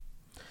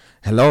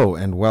Hello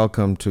and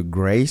welcome to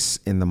Grace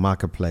in the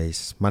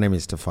Marketplace. My name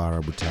is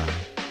Tafara Butai.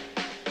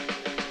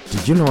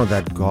 Did you know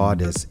that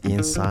God is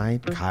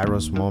insight,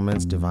 Kairos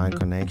moments, divine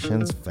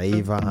connections,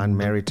 favor,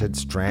 unmerited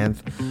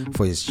strength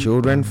for His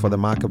children for the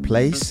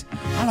marketplace?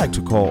 I like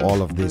to call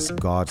all of this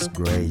God's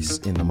grace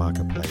in the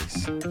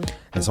marketplace.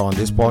 And so on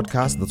this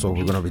podcast, that's what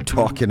we're going to be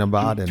talking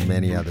about and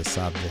many other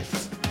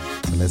subjects.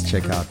 So let's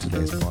check out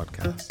today's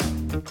podcast.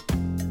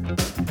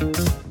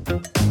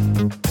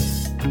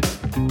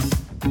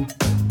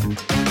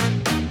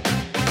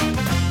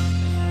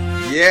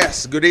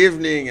 Yes, good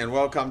evening and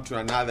welcome to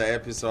another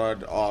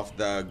episode of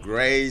the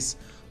Grace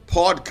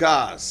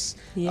Podcast.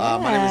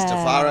 My name is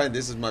Tafara and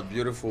this is my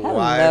beautiful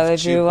wife,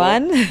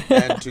 everyone. Chico,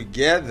 and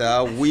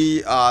together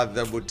we are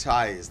the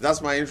Butais.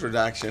 That's my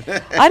introduction.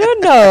 I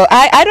don't know.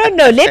 I don't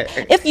know.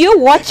 If you're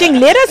watching,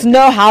 let us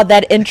know how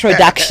that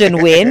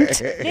introduction went.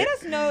 Let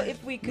us know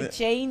if we could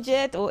change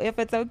it or if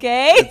it's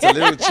okay. It's a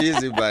little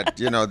cheesy, but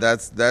you know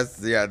that's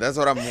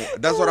what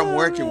I'm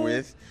working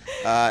with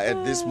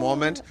at this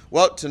moment.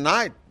 Well,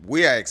 tonight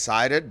we are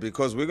excited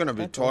because we're going to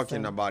be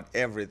talking about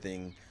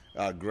everything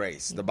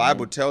grace. The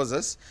Bible tells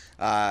us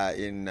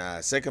in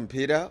 2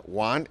 Peter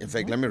 1. In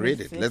fact, let me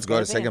read it. Let's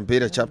go to 2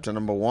 Peter chapter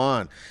number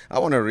 1. I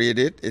want to read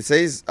it. It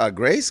says,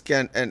 grace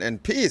can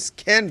and peace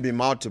can be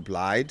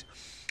multiplied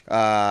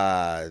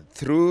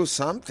through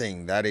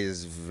something that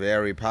is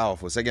very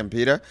powerful. 2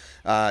 Peter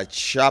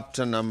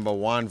chapter number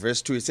 1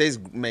 verse 2, it says,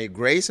 may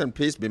grace and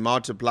peace be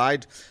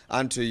multiplied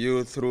unto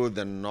you through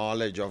the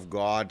knowledge of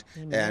God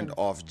and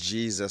of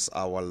Jesus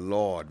our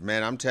Lord.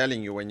 Man, I'm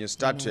telling you, when you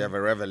start to have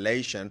a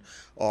revelation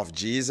of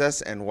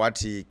Jesus and what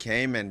He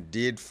came and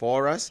did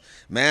for us,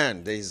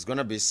 man, there's going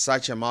to be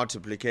such a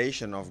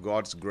multiplication of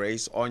God's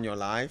grace on your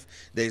life.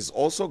 There's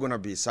also going to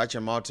be such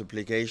a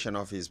multiplication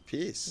of His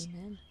peace,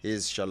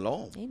 His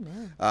shalom.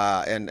 Amen.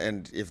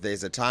 And if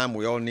there's a time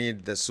we all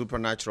need the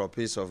supernatural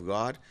peace of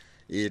God,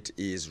 it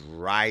is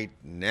right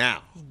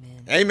now.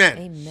 Amen.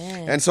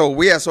 Amen. And so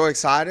we are so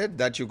excited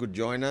that you could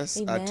join us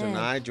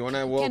tonight. Do you want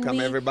to welcome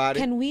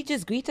everybody? Can we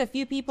just greet a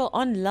few people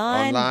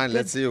online? Online,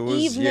 let's see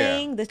who's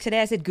here.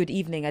 Today I said good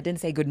evening. I didn't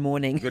say good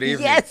morning. Good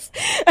evening. Yes.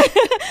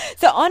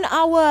 So on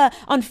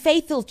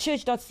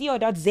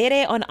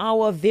faithfulchurch.co.za, on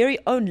our very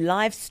own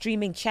live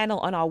streaming channel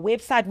on our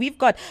website, we've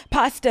got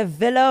Pastor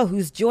Villa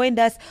who's joined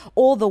us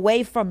all the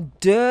way from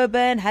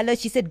Durban. Hello,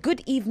 she said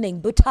good evening,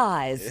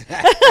 Butais.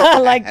 I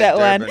like that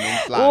one.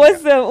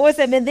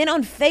 Awesome. And then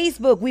on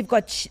Facebook, we've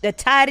got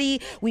Tari,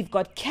 we've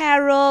got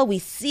Carol, we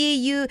see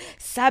you.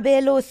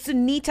 Sabelo,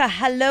 Sunita,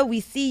 hello, we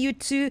see you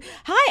too.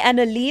 Hi,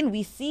 Annaline,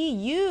 we see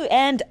you.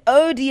 And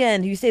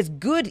Odeon, who says,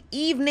 good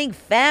evening,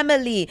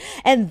 family.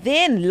 And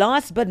then,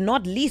 last but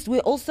not least, we're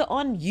also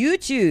on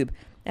YouTube.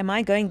 Am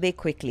I going there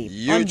quickly?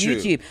 On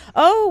YouTube.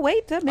 Oh,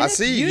 wait a minute. I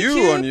see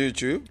you on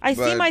YouTube. I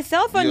see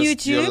myself on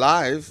YouTube. You're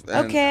live.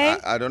 And okay.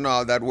 I don't know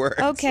how that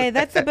works. Okay,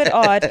 that's a bit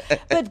odd.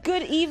 But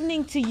good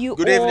evening to you all.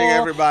 Good evening,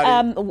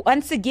 everybody.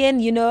 Once again,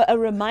 a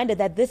reminder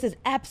that this is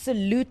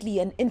absolutely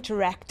an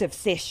interactive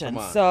session.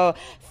 So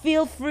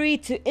feel free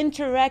to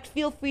interact.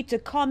 Feel free to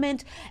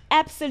comment.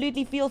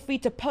 Absolutely feel free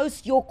to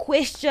post your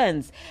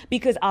questions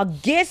because our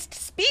guest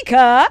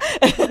speaker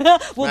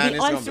will be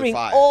answering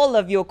all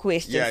of your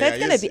questions. So it's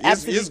going to be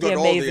absolutely He's got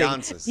amazing. All the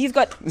answers. He's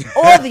got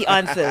all the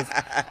answers.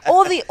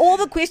 All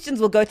the questions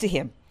will go to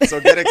him. So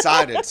get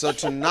excited. So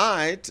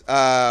tonight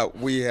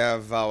we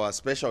have our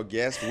special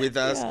guest with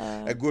us,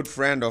 a good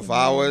friend of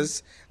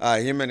ours.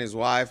 Him and his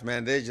wife,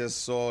 man, they're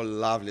just so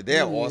lovely.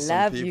 They're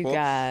awesome people. You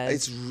guys.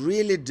 It's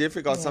really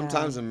difficult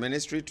sometimes in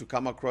ministry to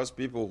come across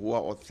people who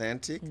are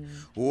authentic,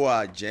 who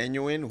are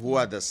genuine, who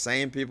are the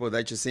same people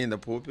that you see in the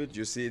pulpit.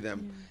 You see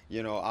them,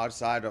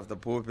 outside of the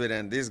pulpit,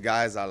 and these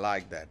guys are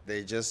like that.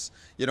 They just,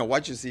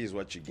 what you see is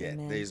what you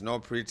get. There is no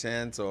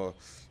pretense or...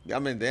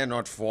 they're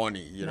not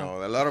phony,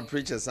 A lot of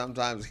preachers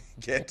sometimes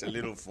get a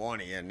little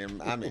phony, and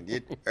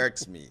it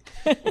irks me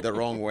the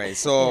wrong way.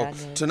 So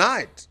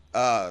tonight,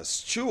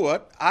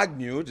 Stuart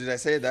Agnew, did I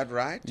say that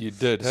right? You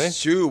did, hey?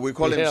 Stu, we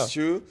call him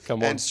Stu.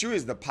 Come on. And Stu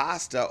is the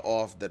pastor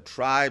of the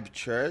Tribe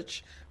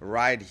Church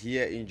right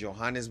here in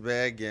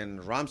Johannesburg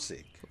in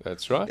Ramsey.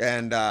 That's right.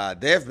 And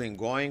they've been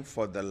going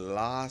for the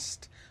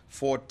last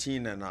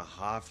 14 and a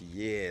half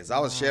years. I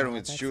was sharing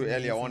with Stu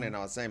earlier on, and I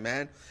was saying,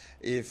 man,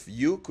 if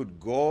you could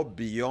go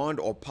beyond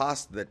or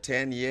past the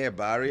 10-year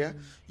barrier,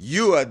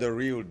 you are the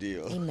real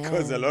deal.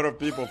 Because a lot of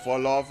people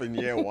fall off in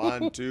year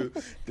 1, 2,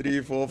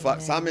 3, 4,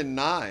 5, some in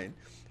 9.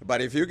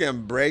 But if you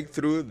can break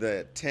through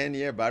the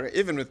 10-year barrier,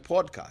 even with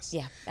podcasts,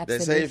 they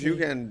say if you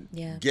can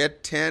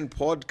get 10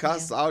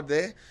 podcasts out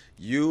there,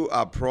 you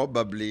are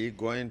probably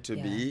going to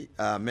be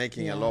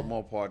making a lot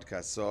more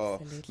podcasts.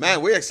 So,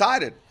 man, we're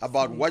excited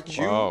about what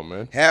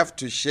you have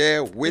to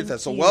share with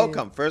us. So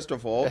welcome, first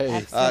of all,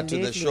 to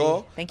the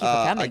show. Thank you for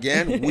coming.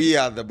 Again, we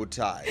are the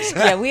Butais.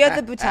 Yeah, we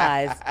are the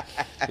Butais.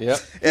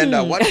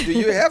 And what do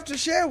you have to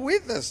share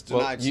with us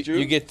tonight, Stu?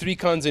 You get 3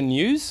 kinds of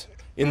news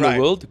in Right.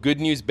 the world: good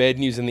news, bad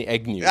news, and the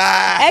ag news.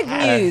 Egg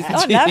news.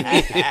 Oh,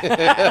 lovely.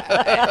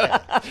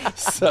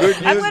 So, Good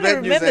I'm news, going to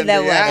bad news, remember and that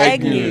the one. ag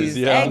Egg news, news.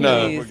 yeah, Egg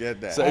no. news.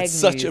 Forget that. So Egg it's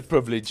such a news.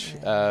 privilege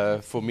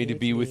for me to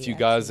be with you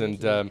guys,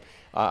 and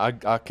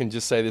I can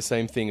just say the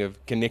same thing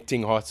of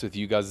connecting hearts with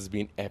you guys has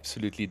been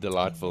absolutely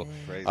delightful.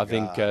 Praise I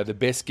think God. the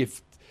best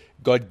gift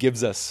God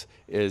gives us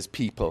is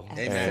people,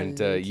 and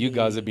you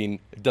guys have been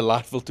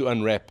delightful to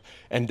unwrap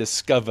and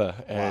discover,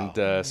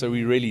 and so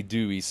we really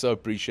do. We so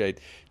appreciate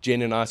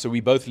Jen and I. So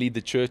we both lead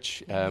the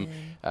church.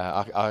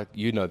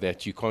 You know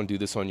that you can't do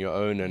this on your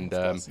own, and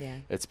Yeah.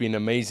 it's been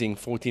amazing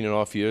 14 and a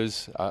half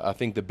years. I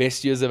think the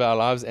best years of our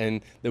lives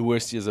and the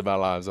worst years of our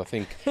lives. I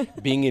think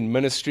being in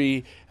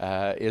ministry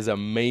is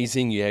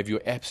amazing. You have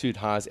your absolute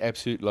highs,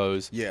 absolute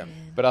lows. Yeah.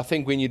 But I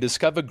think when you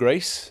discover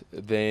grace,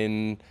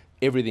 then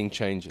everything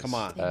changes. Come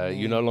on.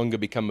 You no longer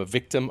become a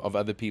victim of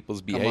other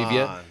people's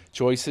behavior, on.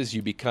 choices.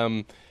 You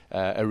become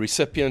a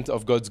recipient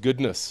of God's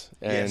goodness,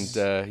 and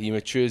Yes. He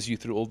matures you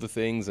through all the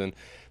things. And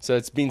so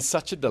it's been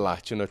such a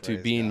delight, to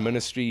Praise be in God.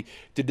 ministry,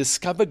 to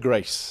discover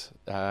grace.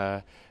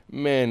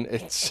 Man,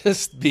 it's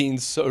just been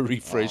so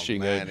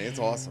refreshing. Oh, man, it's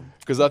awesome.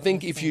 Because I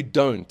think if you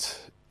don't,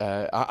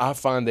 I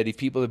find that if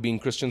people have been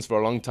Christians for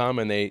a long time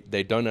and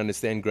they don't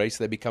understand grace,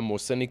 they become more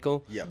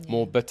cynical, Yep.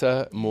 more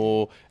bitter,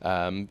 more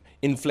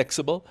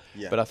inflexible.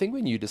 Yeah. But I think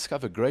when you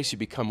discover grace, you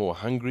become more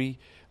hungry,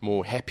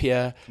 more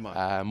happier,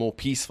 more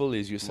peaceful,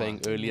 as you were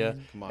saying earlier.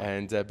 Come on.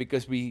 And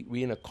because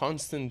we're in a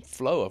constant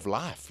flow of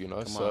life,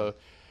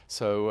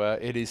 So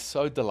it is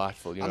so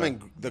delightful. I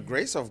mean, the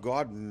grace of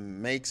God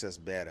makes us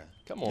better.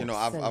 Come on. You know,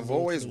 I've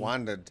always Absolutely.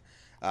 wondered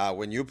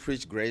when you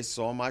preach grace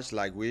so much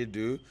like we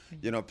do,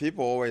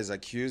 people always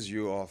accuse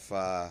you of,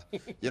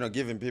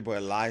 giving people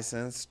a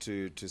license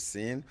to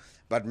sin.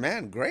 But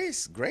man,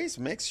 grace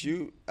makes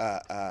you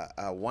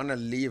want to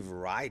live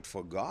right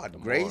for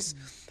God. Grace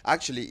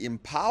actually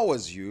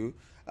empowers you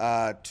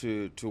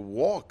to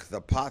walk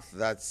the path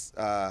that's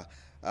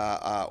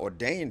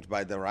ordained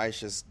by the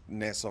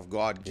righteousness of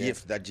God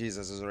gift that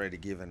Jesus has already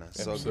given us.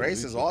 So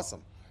grace is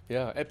awesome.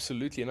 Yeah,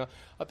 absolutely. And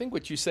I think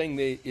what you're saying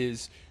there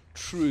is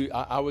true.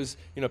 I was,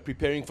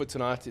 preparing for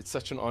tonight. It's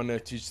such an honor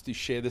to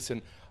share this.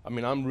 And I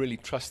mean, I'm really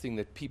trusting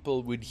that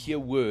people would hear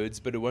words,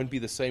 but it won't be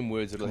the same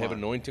words. It'll have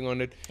anointing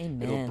on it.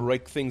 Amen. It'll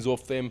break things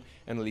off them,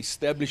 and it'll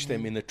establish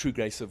them in the true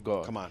grace of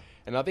God. Come on.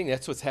 And I think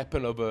that's what's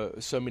happened over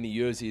so many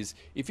years is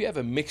if you have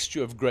a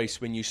mixture of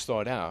grace when you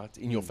start out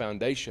in your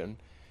foundation,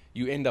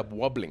 you end up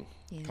wobbling.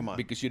 Come on.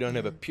 Because you don't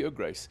have a pure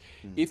grace.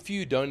 If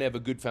you don't have a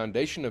good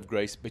foundation of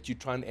grace, but you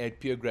try and add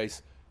pure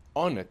grace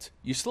on it,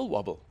 you still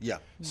wobble. Yeah.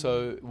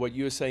 So what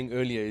you were saying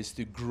earlier is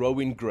to grow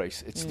in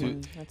grace. It's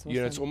That's it's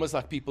awesome. almost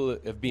like people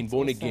have been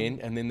born again,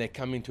 and then they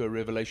come into a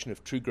revelation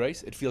of true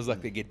grace. It feels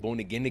like they get born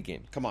again.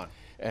 Come on.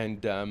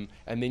 And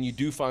then you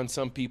do find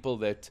some people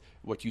that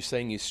what you're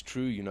saying is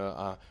true.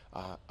 A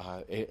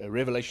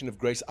revelation of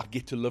grace. I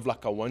get to live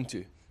like I want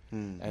to.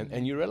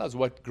 And you realize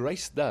what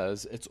grace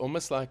does. It's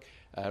almost like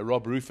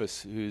Rob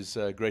Rufus, who's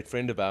a great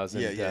friend of ours.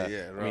 And, Yeah. I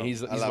mean, Rob.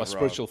 he's I my love Rob.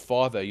 spiritual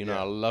father. Yeah.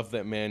 I love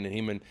that man and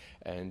him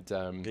and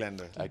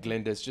Glenda.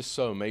 Glenda is just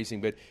so amazing.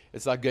 But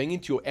it's like going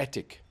into your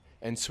attic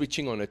and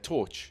switching on a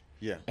torch.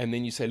 Yeah. And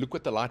then you say, look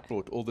what the light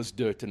brought, all this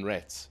dirt and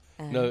rats.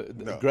 No,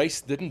 grace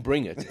didn't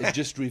bring it. It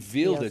just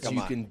revealed it so Come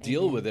you on. can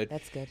deal with it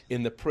That's good.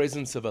 in the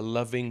presence of a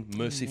loving,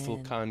 merciful,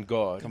 kind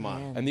God. Come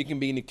on. And you can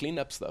begin to clean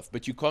up stuff.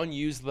 But you can't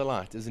use the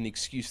light as an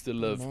excuse to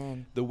live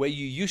Amen. the way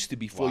you used to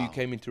before you Wow.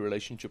 came into a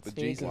relationship with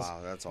very Jesus. Wow,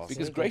 that's awesome.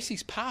 Because grace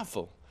is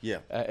powerful. Yeah.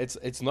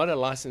 It's not a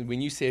license.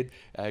 When you said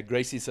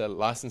grace is a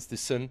license to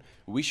sin,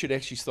 we should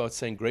actually start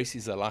saying grace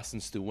is a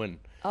license to win.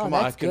 Oh, I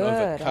that's can good.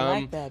 I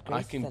overcome. like that. I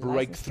Grace can is a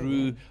break license to through.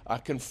 win. I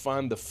can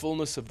find the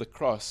fullness of the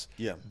cross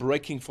Yeah.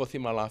 breaking forth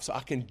in my life, so I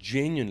can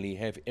genuinely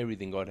have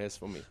everything God has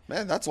for me.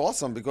 Man, that's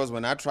awesome because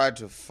when I tried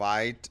to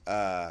fight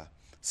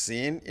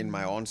sin in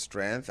my own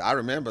strength, I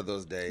remember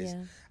those days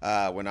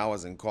when I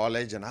was in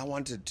college and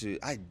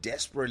I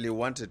desperately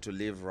wanted to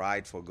live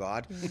right for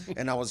God.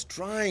 And I was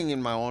trying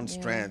in my own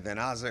strength. And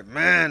I was like,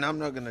 man, I'm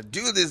not going to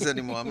do this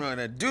anymore. I'm not going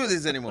to do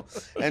this anymore.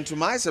 And to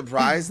my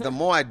surprise, the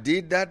more I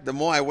did that, the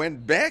more I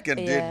went back and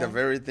did the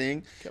very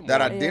thing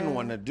that I didn't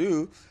want to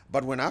do.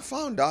 But when I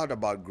found out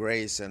about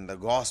grace and the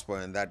gospel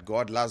and that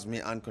God loves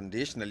me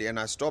unconditionally, and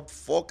I stopped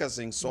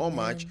focusing so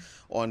much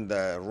on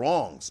the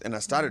wrongs, and I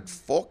started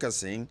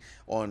focusing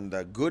on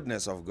the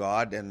goodness of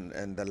God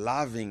and the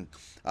loving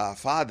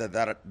Father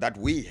that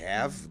we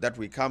have, that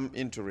we come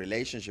into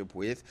relationship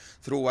with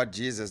through what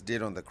Jesus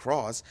did on the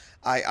cross,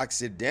 I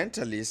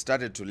accidentally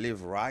started to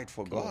live right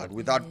for God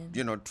without,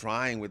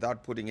 trying,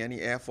 without putting any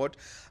effort.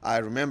 I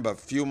remember a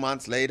few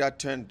months later, I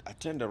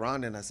turned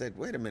around and I said,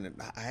 wait a minute,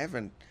 I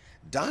haven't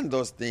done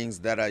those things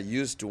that I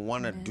used to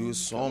want to do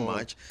so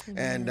much,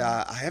 and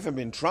I haven't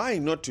been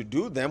trying not to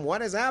do them.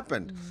 What has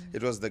happened?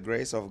 It was the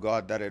grace of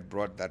God that had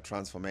brought that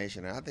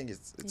transformation, and I think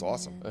it's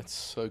awesome. That's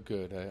so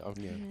good.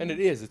 And it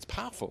is. It's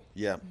powerful.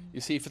 Yeah,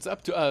 You see, if it's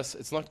up to us,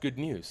 it's not good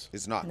news.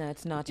 it's not. No,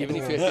 it's not. Even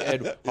at if all. you have to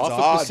add It's half a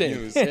hard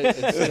percent. news.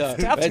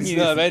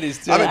 That is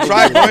I've been terrible.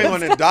 trying going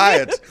on a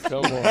diet.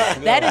 Come on.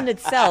 That in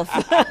itself.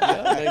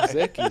 Yeah,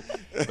 exactly.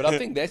 But I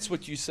think that's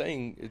what you're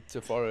saying,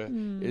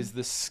 Tafara, is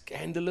the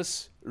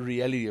scandalous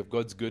reality of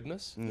God's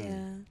goodness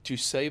Yeah. to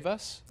save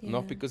us,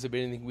 not Yeah. because of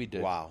anything we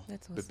did, Wow.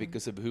 That's awesome. but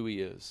because of who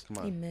He is. Come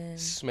on. Amen.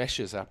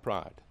 Smashes our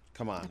pride.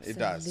 Come on. It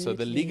does. So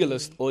the Absolutely.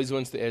 legalist always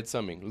wants to add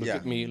something. Look Yeah.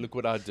 at me. Look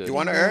what I did. You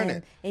want to earn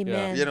it.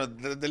 Amen. You know,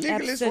 the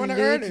legalists want to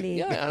earn it. Absolutely.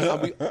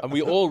 Yeah, and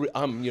we all.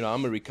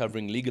 I'm a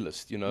recovering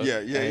legalist. Yeah,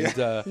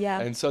 and,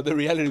 Yeah. And so the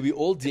reality, we're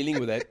all dealing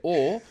with that.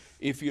 Or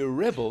if you're a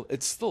rebel,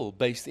 it's still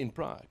based in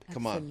pride.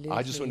 Come on.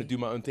 I just want to do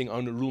my own thing. I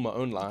want to rule my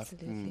own life.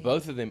 Absolutely.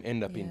 Both of them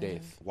end up in Yeah.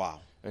 death.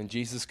 Wow. And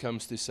Jesus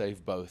comes to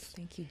save both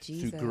Thank you,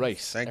 Jesus. through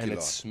grace. Thank and you, it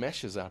Lord.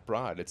 smashes our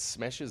pride. It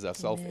smashes our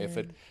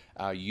self-effort,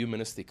 our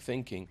humanistic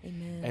thinking.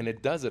 Amen. And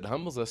it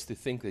humbles us to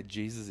think that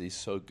Jesus is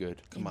so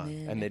good. Come on.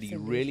 Amen. And that He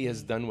really has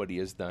Absolutely. done what He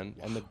has done.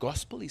 And the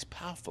gospel is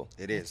powerful.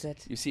 It That's is.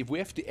 it. You see, if we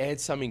have to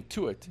add something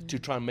to it to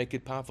try and make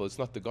it powerful, it's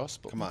not the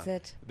gospel. Come on.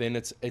 That's it. Then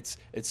it's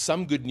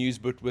some good news,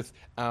 but with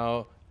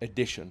our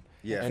addition.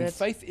 Yeah. And That's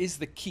it. faith is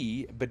the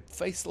key, but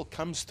faith still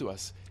comes to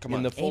us Come in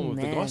on. the form of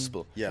the Amen.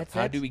 gospel. Yeah. That's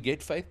How it. do we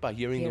get faith? By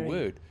hearing the Hearing.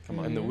 word.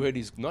 And the word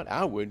is not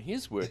our word,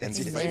 His word. And That's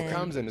faith it. Amen.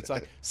 comes, and it's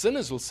like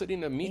sinners will sit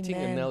in a meeting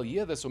Amen. and they'll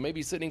hear this, or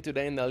maybe sitting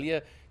today and they'll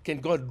hear,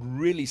 can God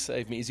really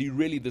save me? Is He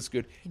really this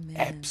good? Amen.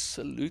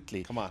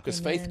 Absolutely. Come on.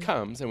 Because faith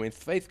comes, and when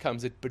faith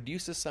comes, it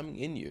produces something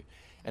in you.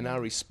 And our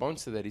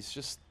response to that is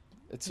just,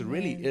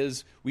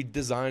 we're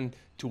designed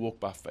to walk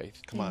by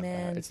faith. Come on.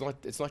 Amen. It's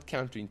not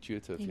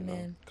counterintuitive, you know.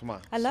 Amen. Come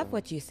on. I love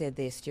what you said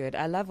there, Stuart.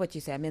 I love what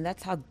you said. I mean,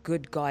 that's how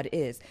good God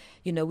is.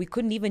 You know, we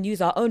couldn't even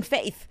use our own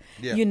faith,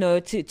 Yeah. you know,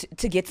 to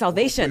get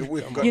salvation.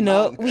 We've got You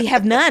know, none. we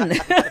have none.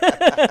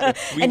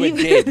 We And were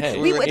even- dead, hey?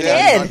 We were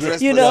dead. dead,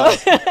 Not you know.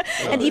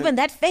 trespassed. And even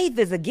that faith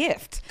is a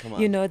gift, Come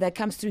on. you know, that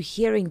comes through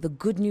hearing the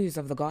good news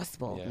of the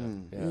gospel.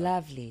 Yeah, yeah.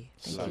 Lovely.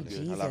 Thank So you, good.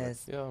 Jesus. I love it.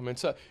 Yeah, I mean,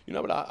 so, you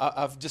know what,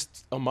 I've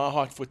just, on my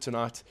heart for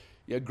tonight,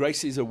 yeah,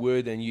 grace is a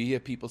word, and you hear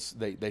people,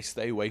 they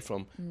stay away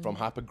from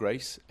hyper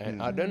grace.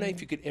 And I don't know if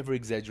you could ever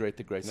exaggerate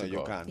the grace No, of you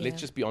God. can't. Let's Yeah.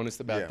 just be honest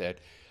about Yeah. that.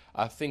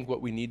 I think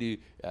what we need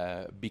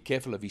to be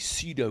careful of is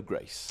pseudo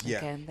grace. Yeah.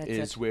 Okay, that's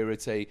Is it. where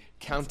it's a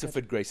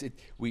counterfeit grace.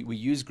 We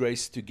use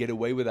grace to get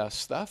away with our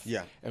stuff,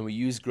 Yeah. and we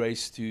use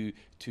grace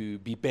to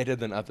be better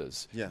than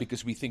others Yeah.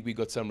 because we think we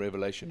got some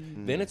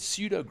revelation. Then it's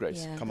pseudo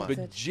grace. Yeah, Come on. But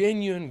that's it.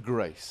 genuine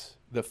grace,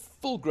 the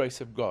full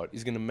grace of God,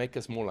 is going to make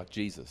us more like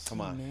Jesus.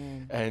 Come on.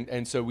 Amen.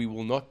 And so we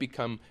will not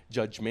become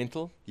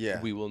judgmental.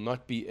 Yeah. We will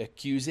not be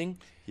accusing.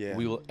 Yeah.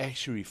 We will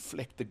actually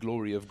reflect the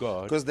glory of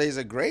God. Because there's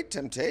a great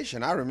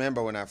temptation. I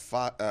remember when I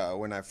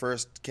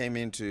first came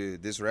into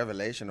this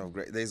revelation of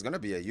grace, there's going to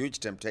be a huge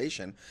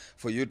temptation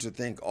for you to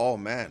think, "Oh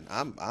man,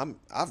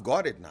 I've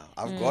got it now.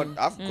 I've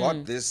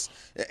got this.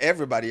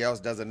 Everybody else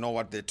doesn't know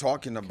what they're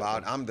talking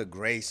about. I'm the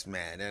grace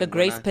man." And The when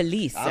grace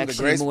police, I'm the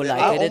actually, grace more pol-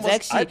 like I it. It's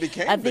almost- I actually,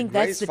 became I the think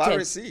that's the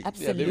grace Pharisee.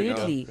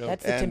 absolutely. Yeah.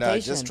 That's the And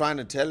temptation. just trying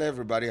to tell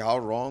everybody how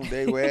wrong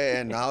they were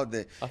and how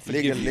the I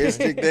forgive you.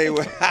 legalistic they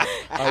were.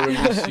 I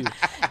release you.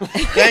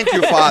 Thank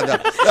you, Father.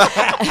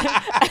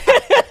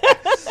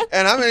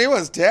 And I mean, it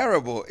was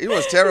terrible. It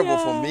was terrible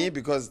for Yeah. me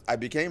because I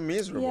became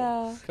miserable.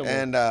 Yeah. Come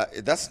And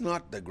that's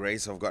not the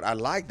grace of God. I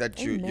like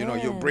that you're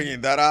Amen. bringing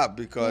that up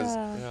because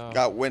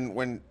Yeah.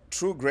 when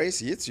true grace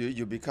hits you,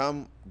 you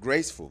become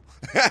graceful.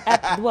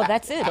 Well,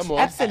 that's it. Come on.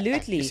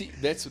 Absolutely. You see,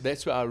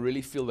 that's where I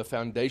really feel the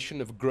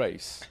foundation of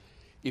grace.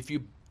 If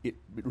you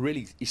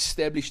really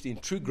established in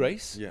true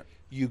grace, Yeah.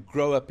 you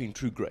grow up in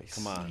true grace.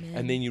 Come on.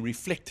 And then you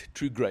reflect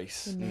true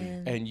grace.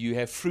 Amen. And you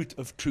have fruit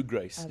of true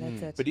grace. Oh,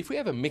 that's it. But if we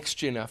have a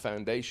mixture in our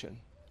foundation,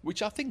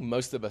 which I think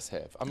most of us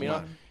have. I mean,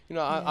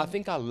 I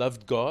think I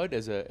loved God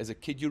as a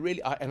kid.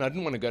 And I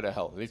didn't want to go to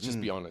hell. Let's just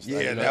be honest. Yeah,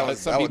 You know, that was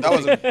some a people that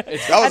was think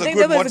a I think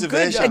good that was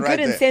motivation a good right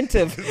there.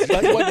 incentive.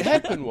 but what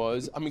happened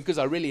was, I mean, because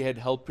I really had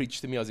hell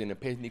preached to me. I was in a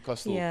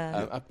Pentecostal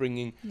Yeah.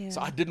 upbringing, Yeah. so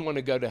I didn't want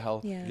to go to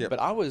hell. Yeah. Yep. But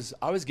I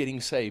was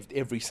getting saved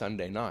every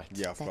Sunday night.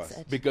 Yeah, of That's course.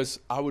 it.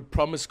 Because I would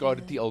promise God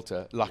at the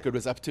altar, like it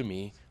was up to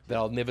me, that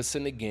I'll never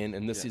sin again,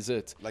 and this is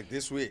it. Like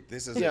this week,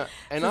 this is Yeah, it.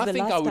 and This is I the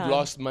think I last would time.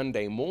 last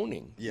Monday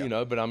morning, Yeah. you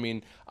know, but I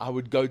mean, I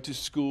would go to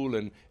school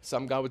and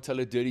some guy would tell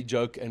a dirty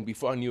joke, and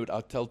before I knew it,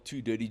 I'd tell 2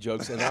 dirty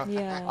jokes, and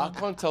Yeah. I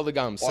can't tell the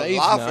guy I'm Or saved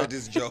laugh now. at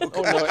his joke.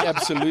 Oh no,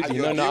 absolutely.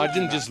 You're No, I guilty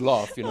didn't now. just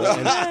laugh, you know.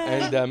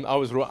 And I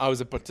was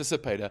a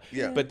participator.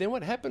 Yeah. But then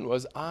what happened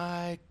was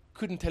I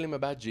couldn't tell him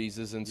about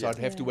Jesus, and so Yeah. I'd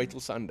have to Yeah. wait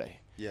till Sunday.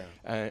 Yeah.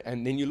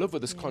 And then you live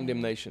with this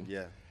condemnation.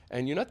 Yeah.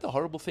 And you know what the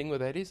horrible thing with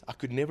that is? I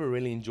could never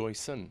really enjoy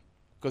sin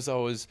because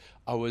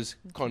I was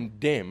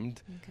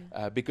condemned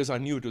because I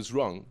knew it was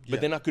wrong.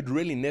 But then I could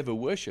really never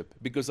worship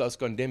because I was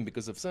condemned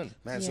because of sin.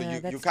 Man, so Yeah,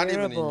 you that's can't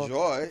even terrible.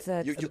 enjoy,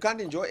 It's you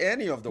can't enjoy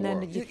any of the No,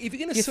 world. you- If you're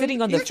going to You're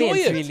sitting on the enjoy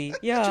fence, it. really.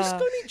 Yeah. Just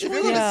go and If enjoy you're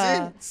it. going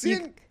Yeah. to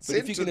sin, But sin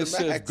if you're to going to the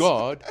serve max.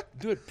 God,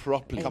 do it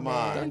properly. Come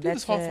on. Don't do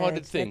this That's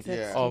half-hearted it. thing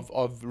That's it.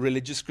 of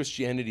religious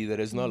Christianity that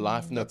has no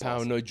life, no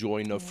power, no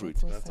joy, no fruit.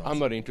 that's I'm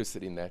not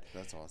interested in that.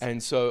 That's awesome.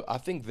 And so I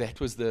think that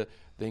was the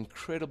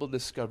incredible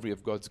discovery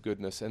of God's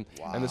goodness and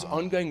this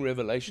ongoing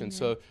revelation.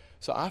 So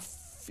I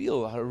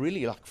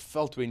really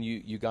felt when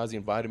you guys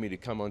invited me to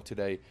come on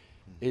today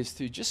is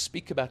to just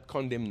speak about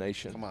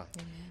condemnation. Come on.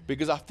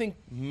 Because I think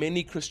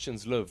many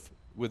Christians live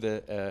with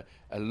a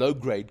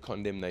low-grade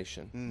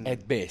condemnation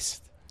at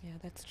best. Yeah,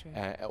 that's true.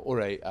 Or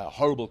a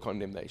horrible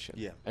condemnation.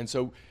 Yeah. And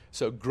so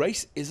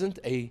grace isn't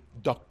a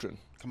doctrine.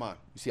 Come on.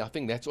 You see, I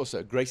think that's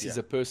also, grace is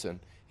Yeah. a person.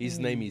 His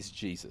name is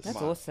Jesus. That's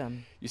Come on.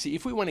 awesome. You see,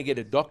 if we want to get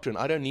a doctrine,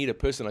 I don't need a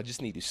person. I just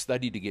need to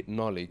study to get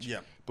knowledge. Yeah.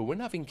 But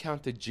when I've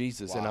encountered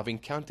Jesus and Wow. I've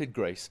encountered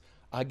grace,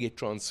 I get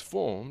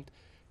transformed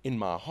in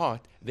my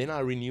heart. Then I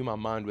renew my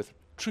mind with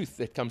truth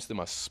that comes to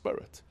my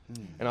spirit.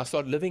 And I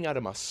start living out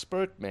of my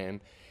spirit,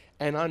 man.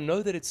 And I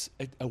know that it's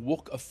a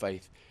walk of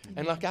faith.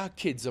 And like our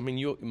kids, I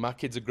mean, my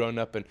kids are grown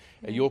up and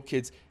your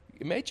kids,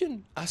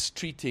 imagine us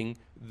treating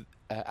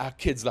our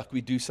kids like we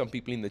do some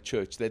people in the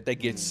church, that they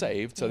get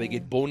saved, so they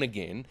get born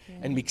again,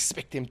 and we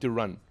expect them to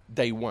run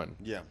day one.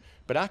 Yeah.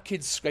 But our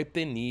kids scrape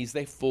their knees,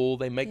 they fall,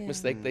 they make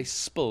mistakes, they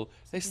spill.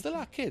 They're still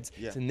our kids.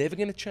 Yeah. It's never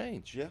going to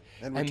change. Yeah.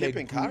 And we they keep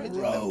encouraging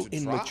them grow to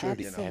in try,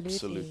 maturity. you know.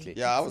 Absolutely.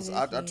 Yeah, I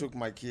Absolutely. took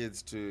my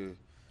kids to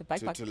The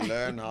bike park. to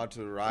learn how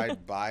to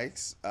ride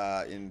bikes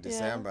in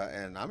December,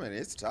 and I mean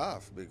it's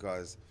tough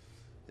because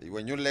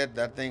when you let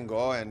that thing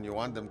go and you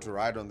want them to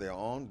ride on their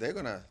own, they're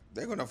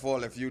gonna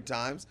fall a few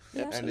times,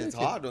 and it's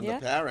Absolutely. hard on the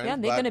parent. Yeah,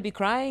 they're but going to be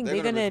crying.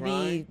 They're going to be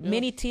crying,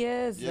 many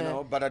tears. you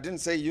know. But I didn't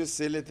say you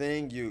silly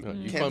thing. You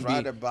can't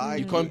ride a bike.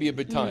 You can't be a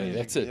battalion.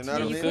 That's it. You know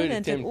what I Your mean? third couldn't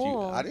at attempt,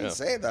 all. I didn't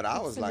say that. I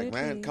was like,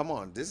 man, Absolutely. come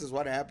on. This is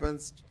what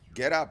happens.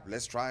 Get up.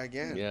 Let's try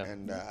again. Yeah.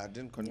 And I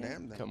didn't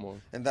condemn them. Come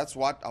on. And that's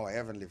what our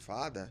Heavenly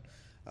Father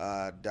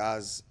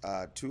does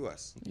to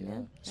us. Yeah,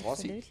 It's awesome.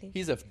 absolutely.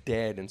 He's a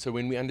dad, and so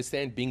when we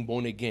understand being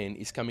born again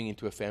is coming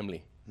into a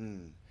family.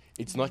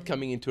 It's not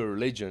coming into a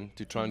religion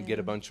to try and get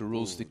a bunch of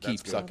rules to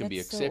keep so I good. can be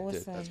That's so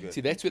accepted. awesome. That's good.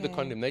 See, that's where the Okay.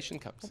 condemnation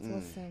comes. That's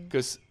awesome.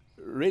 Because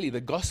really,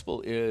 the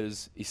gospel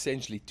is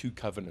essentially two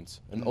covenants: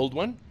 an old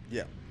one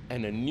Yeah.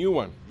 and a new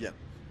one. Yeah.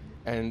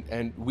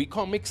 And we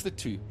can't mix the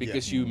two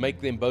because you make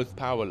them both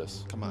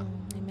powerless. Come on.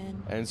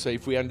 Amen. And so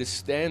if we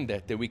understand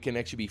that, then we can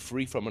actually be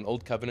free from an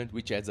old covenant,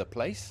 which adds a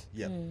place,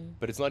 Yeah.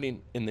 but it's not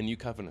in the new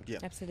covenant. Yeah.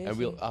 Absolutely.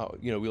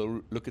 And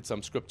we'll look at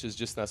some scriptures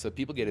just now, so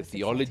people get a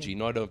theology,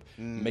 not of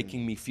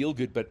making me feel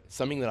good, but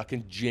something that I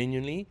can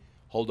genuinely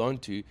hold on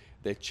to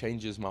that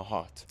changes my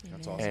heart.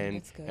 That's awesome. And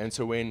That's good. and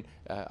so when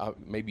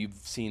maybe you've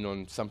seen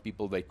on some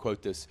people they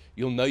quote this,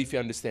 you'll know if you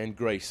understand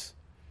grace,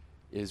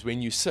 is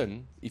when you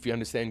sin. If you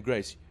understand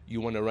grace, you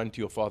want to run to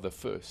your Father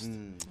first.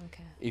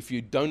 Okay. If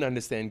you don't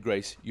understand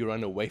grace, you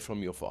run away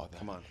from your Father.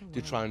 Come on.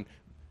 To try and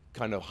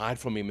kind of hide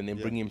from Him and then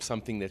bring Him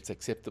something that's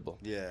acceptable.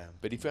 Yeah.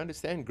 But if you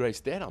understand grace,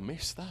 Dad, I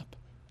messed up.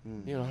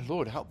 You know,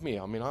 Lord, help me.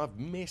 I mean, I've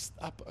messed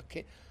up.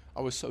 Okay,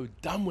 I was so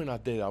dumb when I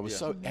did it. I was Yeah.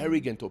 so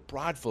arrogant or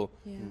prideful.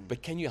 Yeah.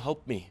 But can you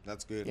help me?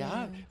 That's good.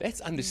 Yeah,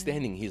 that's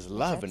understanding His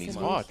love and His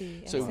heart.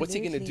 Absolutely, So what's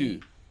He going to do?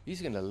 absolutely. He's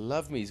going to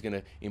love me. He's going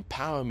to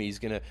empower me. He's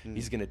going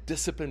to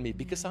discipline me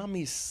because I'm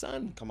His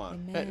son. Come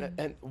on. Amen.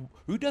 And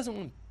who doesn't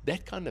want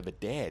that kind of a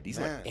dad? He's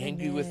Man. not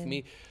angry with Amen.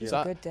 me. He's So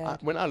a good dad.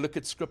 when I look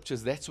at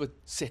scriptures, that's what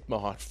set my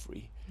heart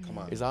free. Come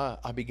on. Is I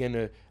began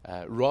to,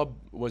 Rob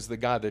was the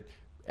guy that,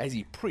 as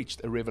he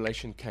preached, a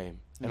revelation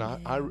came. And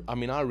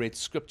I read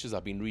scriptures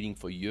I've been reading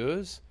for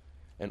years.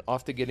 And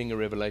after getting a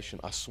revelation,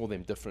 I saw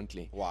them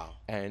differently. Wow.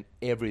 And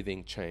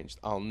everything changed.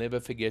 I'll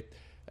never forget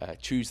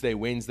Tuesday,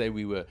 Wednesday,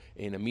 we were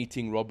in a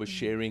meeting, Rob was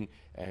sharing,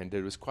 and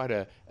it was quite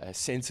a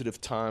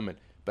sensitive time.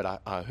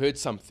 But I heard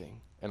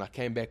something, and I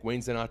came back.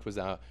 Wednesday night was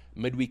our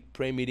midweek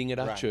prayer meeting at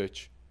our Right.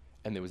 church,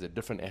 and there was a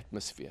different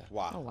atmosphere.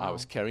 Wow. Oh, I wow.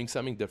 was carrying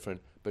something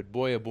different, but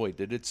boy, oh boy,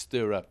 did it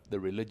stir up the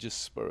religious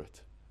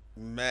spirit.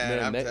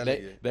 Man, I'm they, telling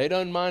they, you. they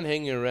don't mind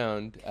hanging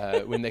around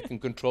when they can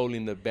control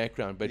in the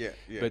background, but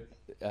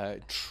Yeah.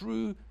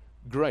 true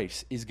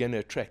grace is going to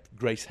attract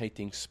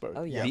grace-hating spirit,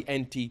 Oh, yeah. the It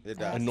does.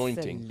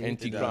 anti-anointing, Absolutely.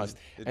 anti-Christ,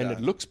 It and does.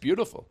 it looks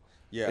beautiful.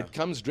 Yeah. It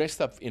comes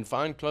dressed up in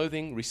fine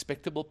clothing,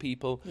 respectable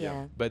people,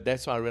 Yeah. but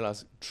that's why I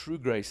realized true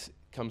grace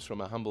comes from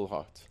a humble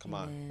heart. Come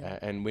on.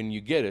 And when you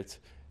get it,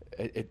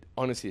 it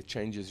honestly it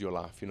changes your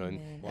life, you know, and,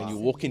 Amen. and you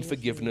Wow. walk in Absolutely.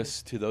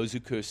 forgiveness to those who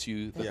curse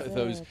you, That's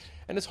those, it.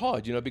 and it's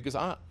hard, you know, because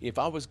if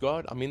I was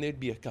God, I mean, there'd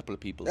be a couple of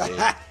people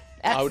there.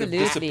 I would have Absolutely.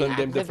 disciplined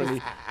them Would have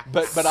differently,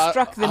 but I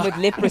Struck them with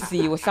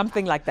leprosy or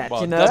something like that, well,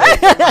 you know?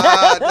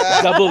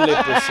 double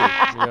leprosy.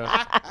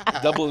 Yeah.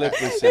 double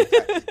leprosy.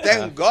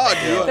 Thank God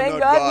you're Thank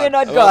not God God. we're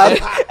not God.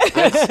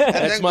 That's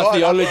Thank my God I'm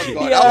theology. not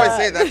God. Yeah. I always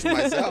say that to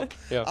myself.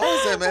 Yeah. I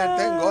always say, man,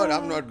 thank God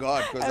I'm not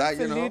God, because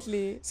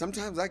Absolutely.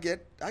 sometimes I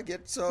get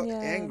so Yeah.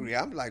 angry.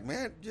 I'm like,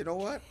 man, you know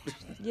what?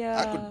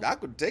 Yeah. I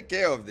could take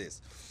care of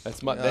this. That's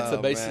the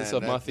Oh, basis man,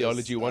 of my that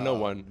theology just-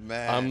 101. oh,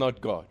 man. I'm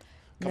not God.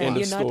 No, End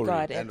you're of not story.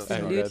 God. End of story.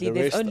 Absolutely. the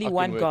There's rest only I can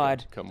one work God.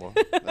 out. Come on.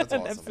 That's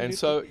awesome. And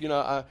so,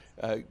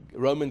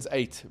 Romans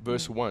 8,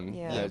 verse 1,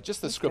 Yeah.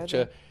 just the Let's go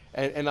scripture.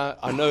 And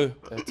I know,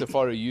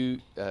 Tafara, you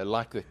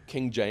like the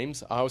King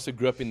James. I also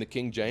grew up in the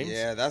King James.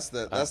 Yeah, that's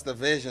the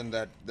version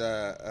that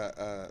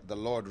the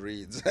Lord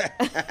reads.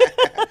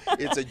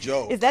 It's a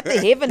joke. Is that the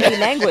heavenly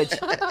language?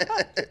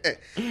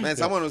 Man,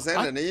 someone will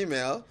send an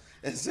email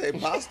and say,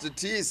 Pastor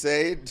T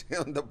said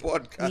on the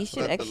podcast. We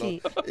should that the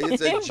actually- Lord-"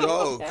 It's a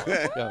joke.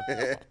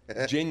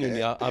 Yeah.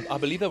 Genuinely, I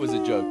believe that was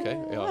a joke. Eh?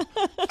 Yeah.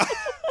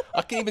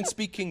 I can even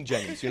speak King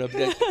James.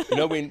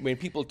 When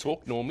people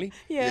talk normally,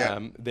 Yeah.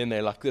 then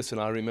they're like this. And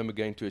I remember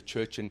going to a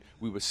church and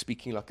we were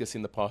speaking like this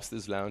in the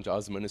pastor's lounge. I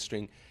was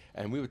ministering,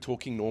 and we were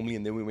talking normally,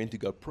 and then we went to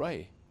go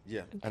pray.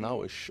 Yeah. And I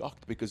was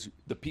shocked because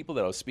the people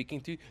that I was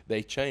speaking to,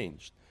 they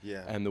changed.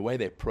 Yeah. And the way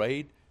they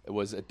prayed, it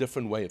was a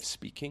different way of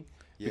speaking.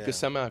 Yeah. Because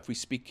somehow if we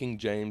speak King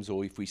James,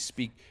 or if we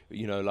speak,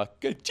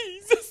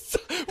 Jesus,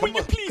 will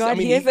you please? God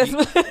hears us.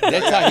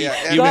 That's how he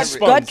Yeah, God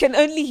responds. can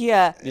only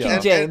hear Yeah.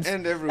 King James.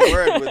 And every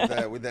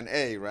word with an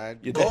A, right?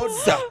 Yeah, God.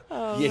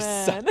 Oh,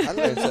 yes, man.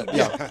 Hallelujah.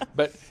 yeah.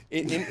 But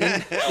in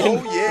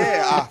Oh,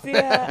 yeah.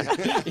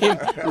 Yeah.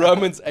 in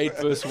Romans 8,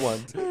 verse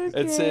 1,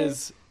 it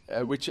says,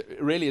 which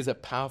really is a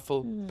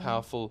powerful,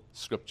 powerful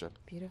scripture.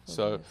 Beautiful,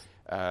 So,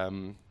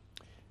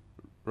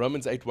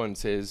 Romans 8, 1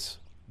 says,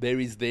 there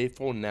is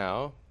therefore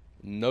now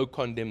no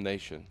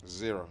condemnation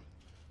Zero.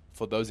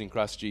 for those in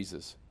Christ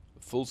Jesus.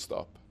 Full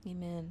stop.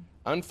 Amen.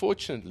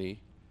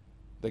 Unfortunately,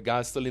 the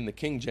guys still in the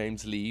King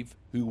James leave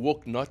who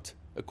walk not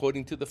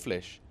according to the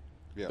flesh,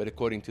 Yeah. but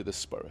according to the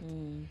Spirit.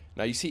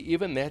 Now, you see,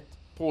 even that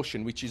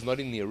portion, which is not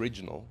in the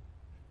original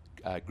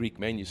Greek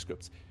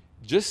manuscripts,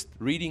 just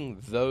reading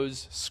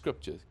those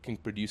scriptures can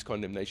produce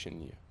condemnation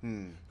in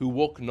you. Who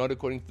walk not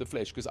according to the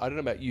flesh. Because I don't know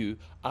about you,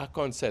 I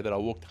can't say that I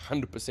walked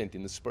 100%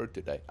 in the Spirit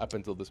today up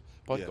until this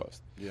podcast.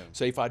 Yeah.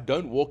 So if I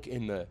don't walk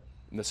in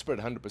the Spirit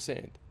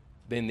 100%,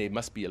 then there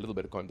must be a little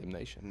bit of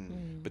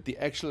condemnation. But the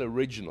actual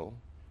original,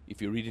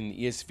 if you read in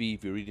the ESV,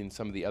 if you read in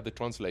some of the other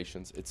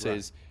translations, it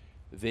says,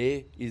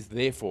 there is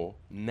therefore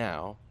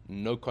now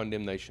no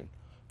condemnation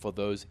for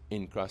those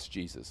in Christ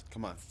Jesus.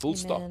 Come on. Full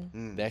stop.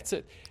 Amen. That's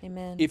it.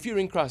 Amen. If you're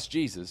in Christ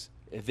Jesus,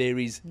 there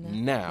is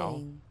now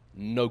Nothing.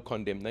 no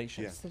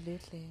condemnation. Yeah.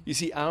 Absolutely. You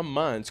see, our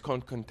minds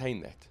can't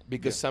contain that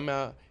because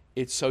somehow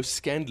it's so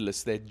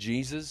scandalous that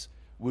Jesus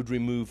would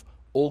remove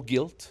all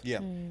guilt, Yeah.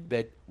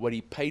 that what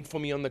he paid for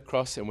me on the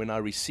cross, and when I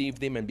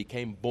received him and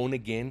became born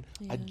again,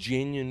 I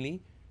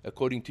genuinely,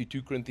 according to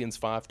 2 Corinthians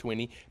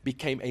 5:20,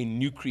 became a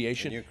new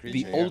creation. new creature,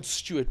 The yeah. old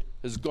Stuart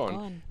has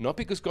gone. Not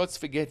because God's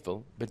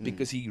forgetful, but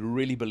because he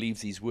really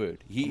believes his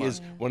word. He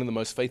is one of the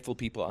most faithful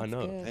people I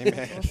know. Good. Amen.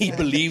 That's He awesome.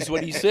 believes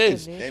what he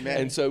says. Absolutely.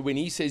 Amen. And so when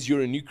he says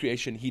you're a new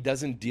creation, he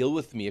doesn't deal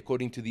with me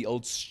according to the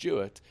old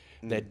Stuart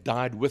that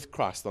died with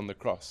Christ on the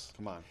cross.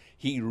 Come on.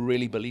 He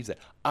really believes that.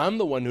 I'm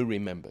the one who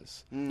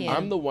remembers. Yeah.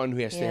 I'm the one who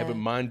has to have a Yeah.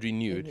 mind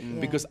renewed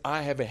because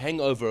I have a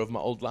hangover of my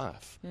old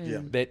life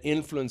Yeah. that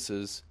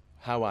influences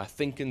how I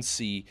think and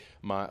see.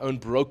 My own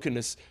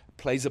brokenness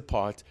plays a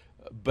part.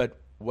 But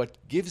what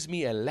gives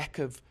me a lack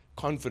of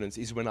confidence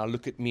is when I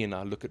look at me and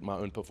I look at my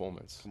own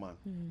performance. Come on.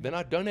 Then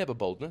I don't have a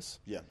boldness.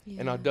 Yeah.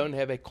 And I don't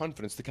have a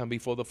confidence to come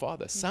before the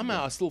Father.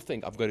 Somehow I still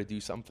think I've got to do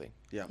something.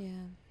 Yeah. Yeah.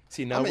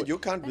 See, now I mean, you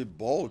can't be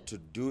bold to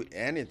do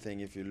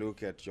anything if you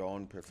look at your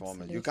own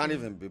performance. You can't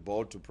even be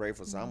bold to pray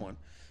for someone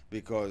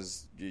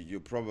because you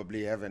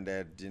probably haven't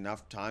had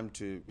enough time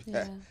to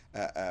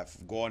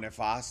go on a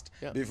fast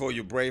before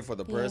you pray for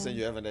the person.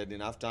 You haven't had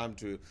enough time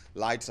to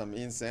light some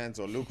incense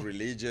or look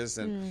religious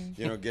and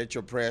get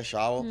your prayer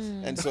shower.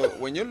 And so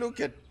when you look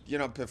at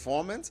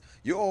performance,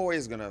 you're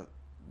always gonna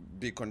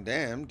be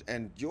condemned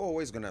and you're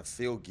always going to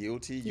feel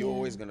guilty. You're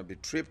always going to be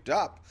tripped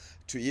up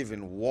to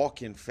even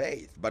walk in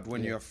faith. But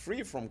when you're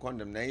free from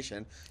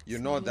condemnation, you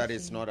know that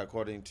it's not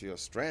according to your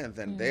strength,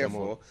 and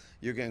therefore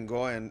you can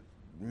go and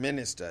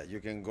minister.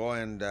 You can go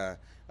and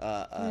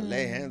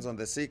lay hands on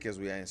the sick as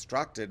we are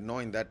instructed,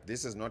 knowing that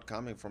this is not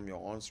coming from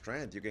your own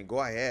strength. You can go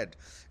ahead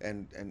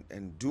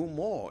and do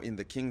more in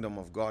the kingdom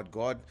of God.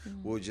 God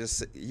will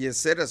He has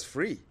set us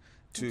free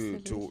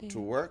to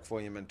work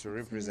for Him and to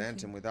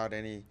represent Him without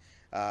any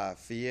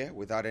fear,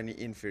 without any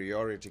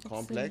inferiority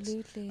complex,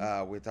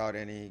 without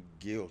any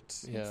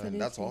guilt. Yeah. And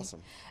that's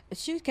awesome.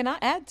 Shoot, can I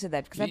add to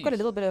that? Because I've got a Please.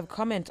 little bit of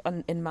comment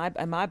in my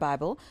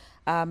Bible,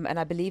 and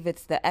I believe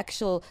it's the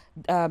actual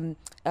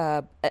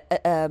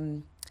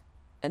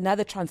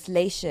another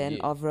translation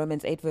of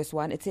Romans 8 verse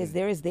 1. It says,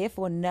 "There is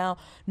therefore now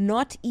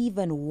not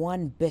even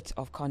one bit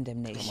of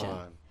condemnation."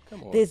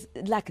 there's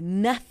like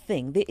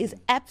nothing. There is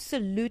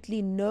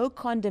absolutely no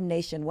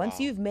condemnation. Once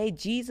you've made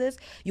Jesus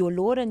your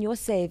Lord and your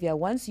Savior,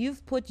 once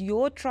you've put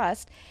your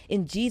trust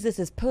in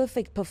Jesus'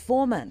 perfect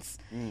performance,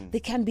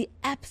 there can be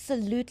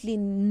absolutely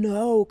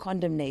no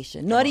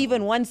condemnation. Not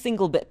even one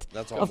single bit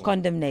That's of awesome.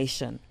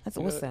 condemnation. That's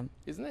awesome.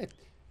 Isn't it?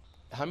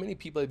 How many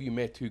people have you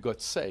met who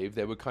got saved?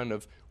 They were kind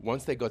of,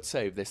 once they got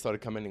saved, they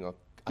started coming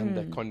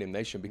under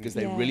condemnation because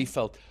they Yeah. really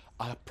felt,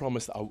 I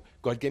promised,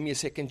 God gave me a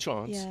second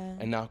chance, Yeah.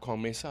 and now I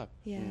can't mess up.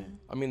 Yeah.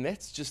 I mean,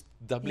 that's just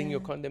doubling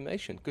your Yeah.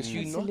 condemnation because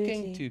you're not going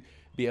Absolutely. to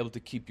be able to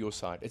keep your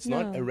side. It's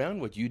not No.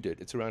 around what you did.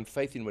 It's around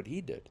faith in what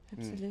He did.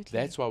 Absolutely.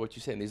 That's why what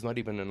you're saying, there's not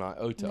even an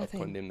iota Nothing. of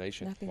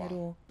condemnation. Nothing at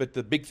all. But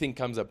the big thing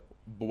comes up,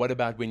 what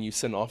about when you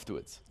sin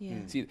afterwards? Yeah.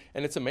 See,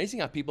 and it's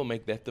amazing how people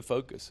make that the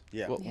focus.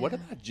 Yeah. Well, what Yeah.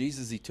 about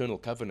Jesus' eternal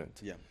covenant?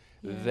 Yeah.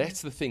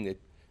 That's the thing that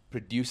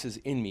produces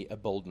in me a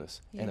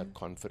boldness and a Yeah.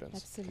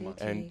 confidence. Absolutely.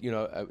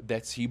 And,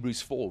 that's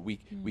Hebrews 4.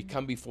 We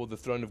come before the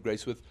throne of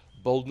grace with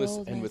boldness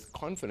and with Boldness.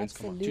 confidence.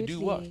 Come on, to do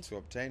Absolutely. what? To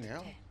obtain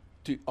help.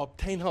 To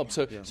obtain help.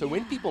 So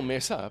when people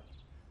mess up,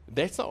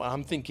 that's not what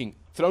I'm thinking.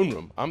 Throne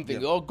room. I'm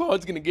thinking, oh,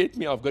 God's going to get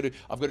me. I've got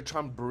to try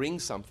and bring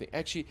something.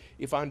 Actually,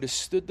 if I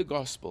understood the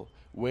gospel,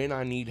 when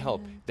I need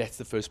help, that's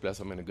the first place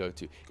I'm going to go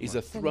to. Is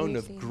a throne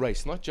of Absolutely.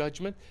 grace, not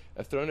judgment.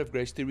 A throne of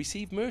grace to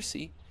receive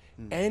mercy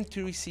and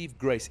to receive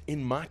grace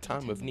in my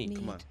time of need.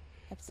 Come on.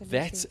 Absolutely.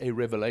 That's a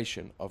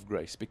revelation of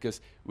grace,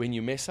 because when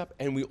you mess up,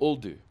 and we all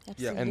do,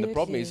 and the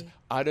problem is Absolutely.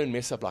 I don't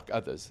mess up like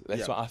others.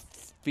 That's Yeah. why I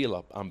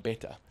feel I'm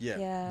better. Yeah.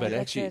 Yeah, But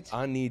that's actually, it.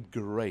 I need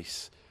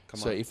grace.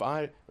 So on. if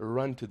I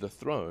run to the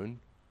throne,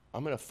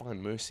 I'm going to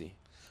find mercy.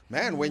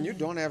 Man, when you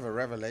don't have a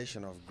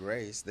revelation of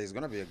grace, there's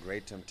going to be a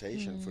great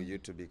temptation for you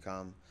to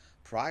become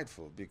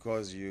prideful,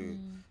 because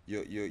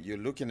you're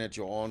looking at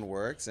your own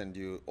works, and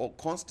you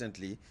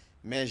constantly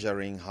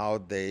measuring how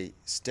they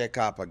stack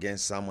up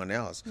against someone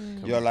else.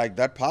 You're like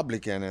that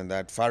publican and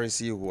that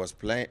Pharisee who was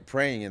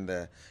praying in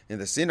the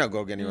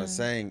synagogue, and he was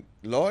saying,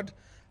 Lord,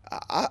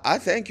 I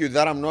thank you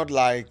that I'm not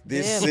like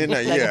this Them, sinner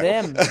like here,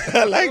 them.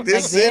 like this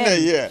Like sinner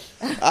them. here.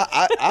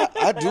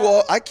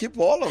 I keep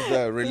all of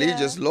the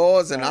religious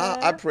laws, and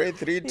I pray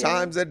 3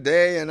 times a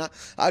day, and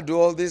I do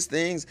all these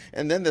things.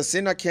 And then the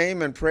sinner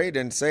came and prayed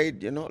and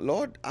said,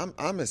 Lord,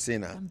 I'm a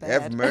sinner. Have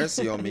bad.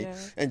 mercy on me. Yeah.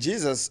 And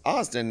Jesus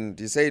asked, and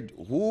he said,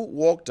 who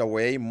walked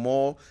away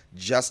more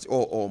just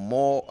or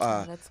more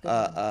that's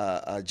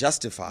good.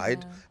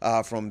 justified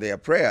from their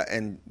prayer?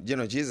 And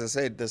Jesus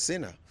said, the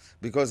sinner.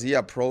 Because he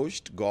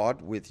approached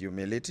God with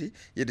humility.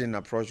 He didn't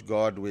approach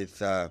God with,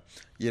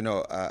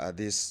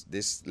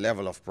 this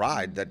level of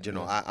pride that,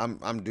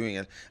 I'm doing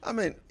it. I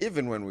mean,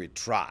 even when we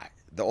try,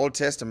 the Old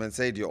Testament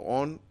said your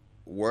own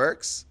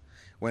works,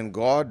 when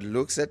God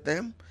looks at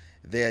them,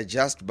 they are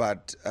just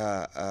but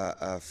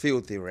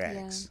filthy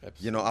rags.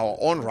 Yeah. Our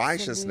own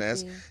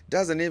righteousness Absolutely.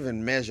 doesn't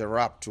even measure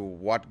up to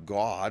what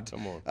God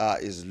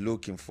is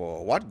looking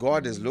for. What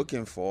God is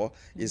looking for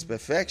is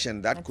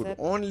perfection that could it.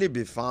 only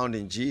be found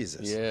in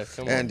Jesus. Yeah,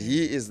 come And on.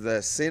 He is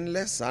the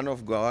sinless Son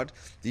of God.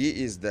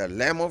 He is the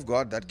Lamb of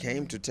God that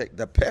came to take,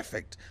 the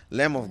perfect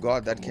Lamb of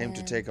God that came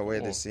to take away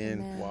the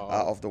sin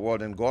of the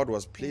world. And God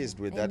was pleased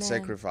with that Amen.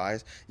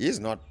 sacrifice. He is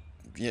not,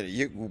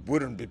 you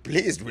wouldn't be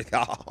pleased with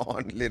our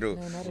own little,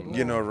 not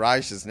at all.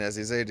 righteousness.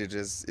 He said it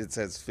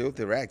says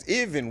filthy rags.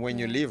 Even when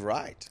you live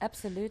right,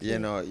 Absolutely.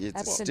 it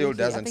Absolutely. still I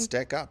doesn't think-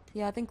 stack up.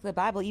 Yeah, I think the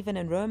Bible, even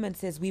in Romans,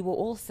 says we were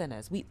all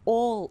sinners. We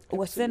all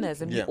were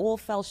sinners, and Yeah. we all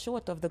fell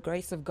short of the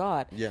grace of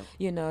God. Yeah.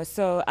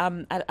 So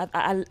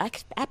I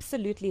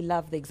absolutely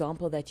love the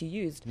example that you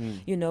used.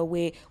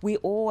 Where we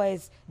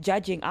always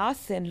judging our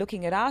sin,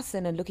 looking at our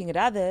sin, and looking at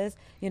others.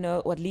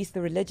 Or at least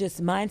the religious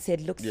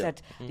mindset looks Yeah.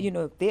 at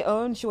their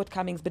own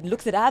shortcomings, but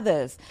looks at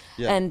others,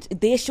 Yeah. and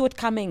their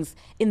shortcomings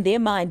in their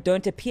mind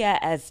don't appear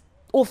as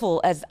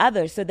awful as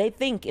others. So they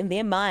think in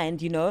their mind,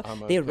 they're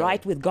okay.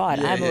 right with God.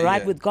 Yeah, I'm yeah,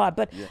 right yeah. with God.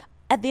 But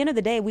at the end of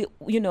the day,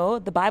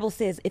 the Bible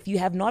says, if you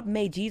have not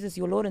made Jesus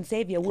your Lord and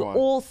Savior, we're on.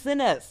 all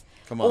sinners.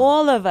 Come on.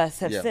 All of us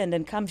have Yeah. sinned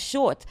and come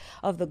short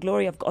of the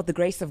glory of God, the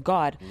grace of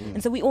God.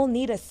 And so we all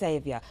need a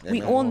Savior. We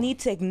Amen. all need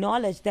to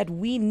acknowledge that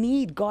we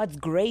need God's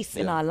grace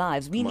in Yeah. our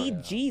lives. We Come on.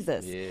 need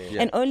Jesus.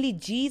 Yeah. And only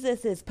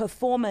Jesus'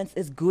 performance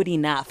is good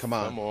enough. Come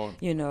on. Come on.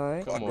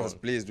 God God was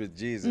pleased with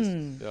Jesus.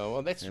 Yeah,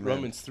 well, that's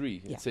Romans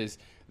 3. It says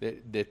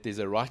that there's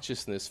a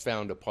righteousness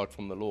found apart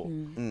from the law.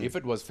 If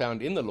it was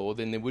found in the law,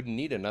 then they wouldn't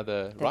need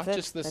another That's it.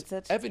 righteousness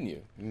That's it.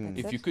 avenue. If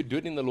That's you it. could do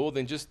it in the law,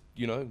 then just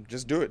do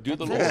it. Do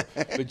the law.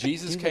 But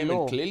Jesus Do the came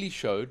law. and clearly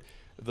showed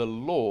the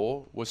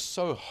law was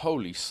so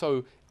holy,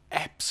 so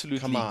absolutely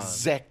Come on.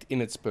 exact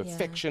in its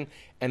perfection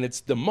and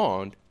its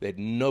demand that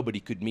nobody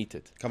could meet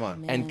it. Come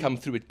on. And come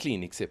through it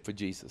clean except for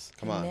Jesus.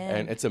 Come on. Amen.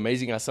 And it's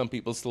amazing how some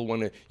people still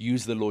want to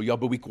use the law. Yeah,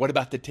 but what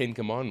about the 10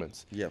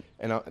 Commandments? Yeah.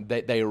 And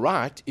they're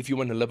right if you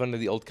want to live under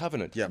the old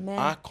covenant. Yeah. Amen.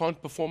 I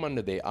can't perform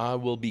under there. I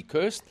will be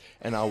cursed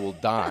and I will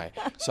die.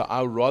 So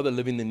I'd rather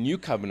live in the new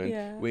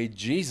covenant where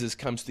Jesus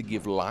comes to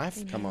give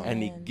life.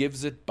 And He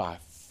gives it by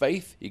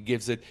faith. He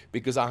gives it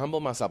because I humble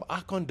myself.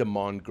 I can't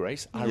demand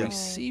grace. I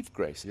receive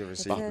grace You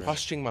receive by grace.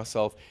 posturing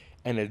myself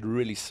and it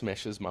really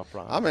smashes my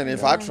pride. I mean,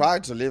 if I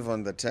tried to live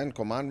on the 10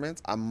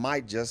 commandments, I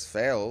might just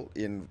fail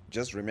in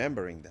just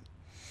remembering them.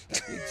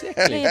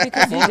 Exactly. Yeah,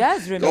 because he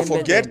does remember So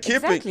forget them.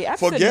 keeping,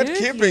 Exactly, forget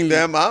absolutely. keeping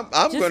them. I'm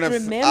Just gonna. I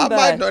remember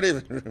might not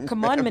even remember.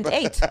 Commandment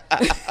 8.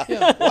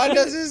 What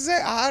does it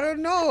say? I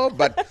don't know.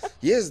 But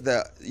here's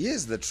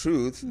the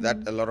truth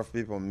that a lot of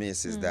people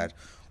miss is that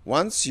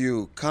once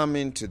you come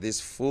into this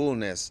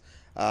fullness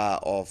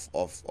of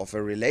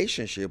a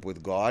relationship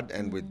with God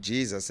and with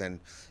Jesus,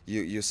 and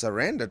you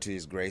surrender to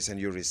His grace and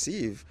you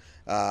receive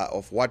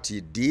of what He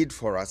did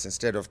for us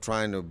instead of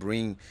trying to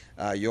bring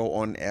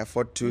your own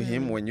effort to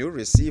Him. When you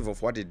receive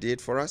of what He did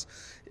for us,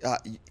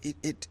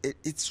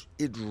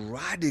 it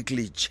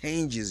radically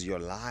changes your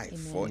life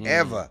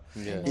forever.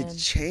 It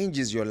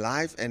changes your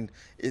life, and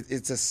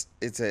it's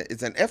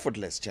an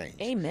effortless change.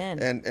 Amen.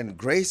 And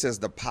grace has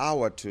the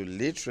power to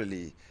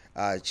literally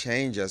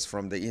change us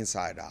from the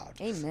inside out.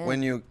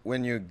 Amen.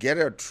 When you get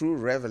a true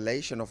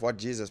revelation of what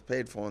Jesus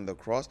paid for on the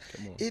cross,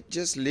 it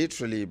just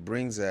literally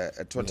brings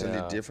a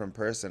totally different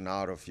person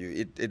out of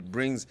you. It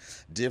brings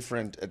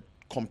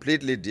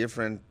completely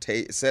different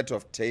set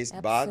of taste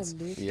buds.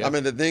 Absolutely. I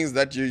mean, the things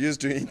that you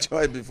used to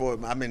enjoy before,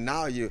 I mean,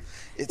 now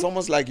it's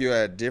almost like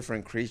you're a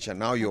different creature.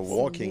 Now you're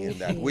walking in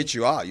that, which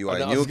you are. You are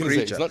a new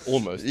creature. It's not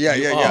almost. Yeah,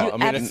 You yeah, are. yeah. I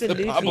mean, it's the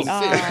Absolutely Bible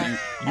are. says you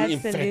Absolutely.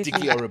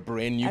 emphatically are a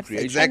brand new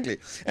creation. Exactly.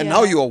 And Yeah.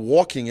 now you are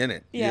walking in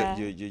it. Yeah.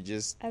 You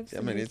just,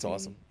 Absolutely. I mean, it's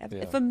awesome.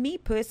 Yeah. For me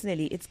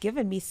personally, it's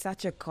given me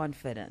such a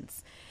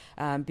confidence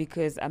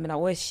because, I mean, I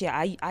always share,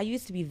 I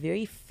used to be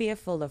very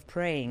fearful of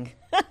praying.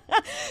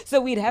 So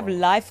we'd have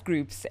life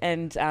groups,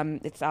 and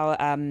it's our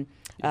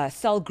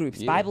cell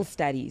groups, Bible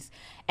studies.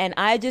 And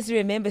I just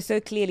remember so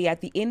clearly at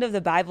the end of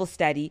the Bible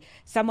study,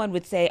 someone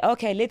would say,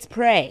 okay, let's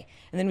pray.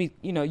 And then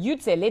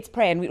you'd say, let's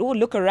pray. And we'd all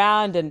look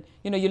around and,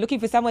 you're looking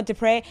for someone to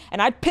pray.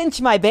 And I'd pinch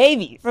my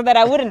baby so that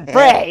I wouldn't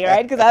pray,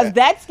 right? Because I was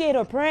that scared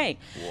of praying.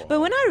 Whoa.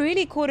 But when I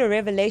really caught a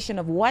revelation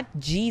of what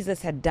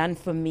Jesus had done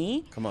for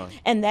me, Come on.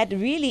 and that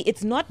really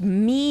it's not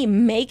me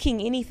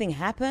making anything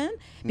happen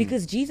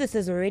because Jesus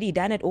has already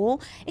done it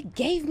all, it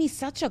gave me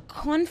such a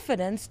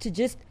confidence to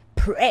just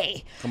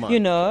pray, Come on.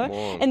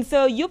 And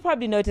so you'll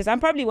probably notice I'm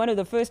probably one of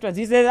the first ones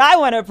who says I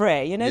want to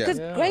pray, because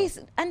Yeah. grace,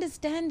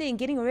 understanding,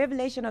 getting a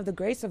revelation of the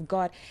grace of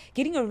God,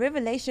 getting a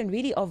revelation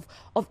really of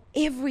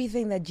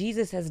everything that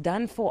Jesus has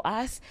done for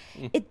us,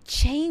 it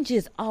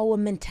changes our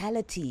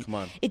mentality. Come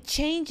on. It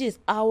changes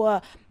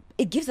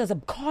it gives us a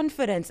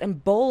confidence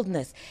and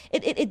boldness.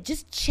 It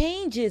just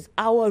changes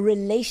our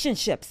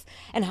relationships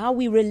and how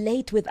we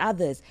relate with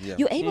others. Yeah.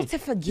 You're able to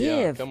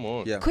forgive come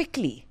on. Yeah.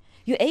 quickly.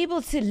 You're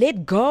able to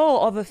let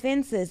go of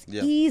offenses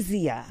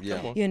easier.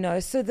 Yeah.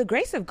 So the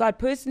grace of God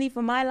personally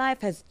for my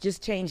life has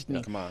just changed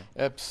me. Come on.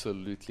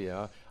 Absolutely.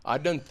 I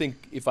don't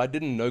think, if I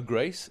didn't know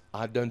grace,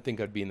 I don't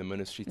think I'd be in the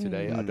ministry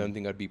today. I don't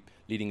think I'd be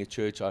leading a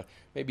church.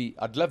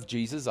 I'd love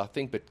Jesus, I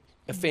think, but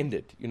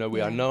offended,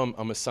 where I know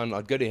I'm a son.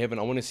 I'd go to heaven.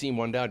 I want to see him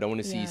one day. I don't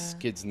want to see his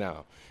kids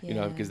now,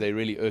 because they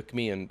really irk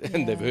me and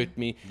they've hurt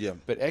me. Yeah.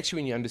 But actually,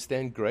 when you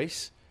understand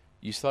grace,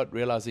 you start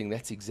realizing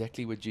that's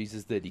exactly what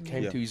Jesus did. He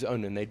came to his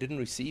own and they didn't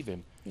receive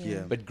him.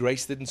 Yeah. But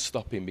grace didn't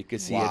stop him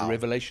because he had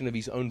revelation of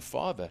his own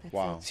Father.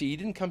 Wow. See, he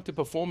didn't come to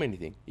perform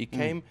anything. He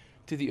came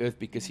to the earth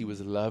because he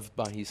was loved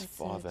by his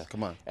Father.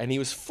 Come on. And he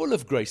was full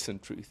of grace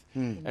and truth.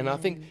 And I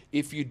think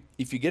if you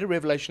get a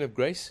revelation of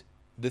grace,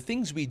 the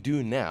things we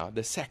do now,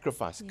 the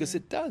sacrifice, because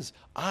it does.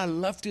 I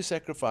love to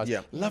sacrifice,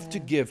 love to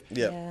give,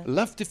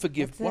 love to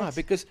forgive. That's Why? it.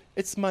 Because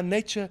it's my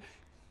nature,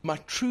 my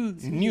true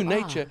new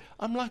nature.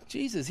 I'm like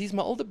Jesus. He's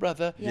my older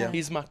brother.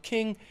 He's my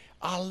king.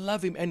 I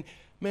love him. And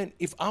man,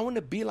 if I want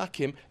to be like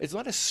him, it's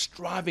not a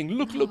striving,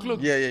 look.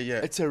 Yeah.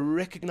 It's a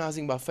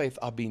recognizing by faith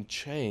I've been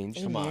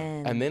changed. Come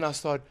on. And then I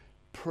start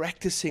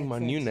practicing my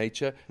new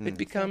nature. It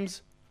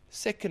becomes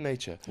second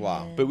nature.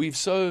 Wow. But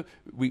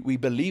we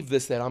believe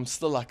this, that I'm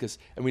still like this,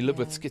 and we live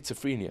with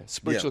schizophrenia,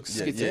 spiritual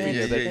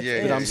schizophrenia.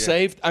 That I'm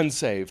saved,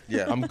 unsaved.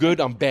 Yeah. I'm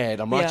good, I'm bad.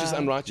 I'm righteous,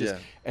 unrighteous. Yeah.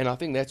 And I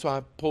think that's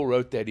why Paul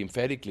wrote that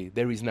emphatically.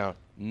 There is now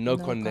no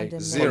condemnation.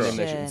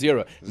 condemnation.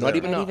 Zero. Not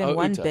even Not even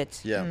one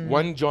bit. Yeah.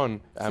 1 John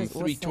This is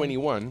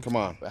 3:21. Come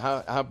on.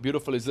 How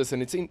beautiful is this?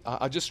 And it's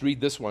I'll just read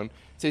this one. It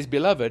says,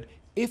 "Beloved,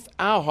 if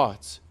our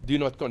hearts do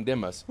not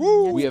condemn us,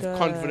 we have good.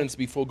 confidence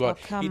before God."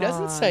 Oh, come He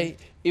doesn't on. say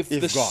if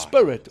the God.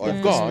 Spirit Or of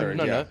the God. Spirit,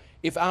 No. yeah.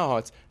 If our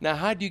hearts. Now,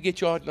 how do you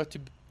get your heart not to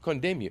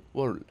condemn you?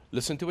 Well,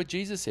 listen to what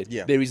Jesus said.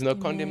 Yeah. There is no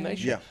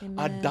condemnation. Yeah.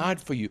 I died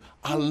for you.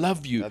 I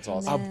love you. That's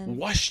awesome. I've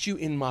washed you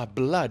in my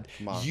blood.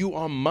 You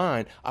are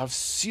mine. I've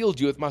sealed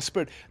you with my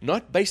Spirit.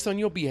 Not based on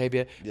your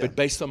behavior, but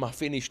based on my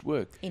finished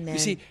work. Amen. You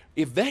see,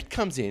 if that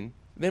comes in,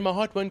 then my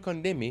heart won't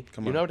condemn me.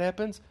 You know what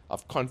happens? I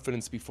have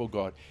confidence before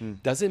God.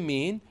 Doesn't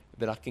mean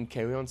that I can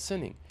carry on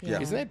sinning. Yeah.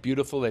 Isn't that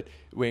beautiful that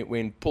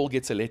when Paul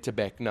gets a letter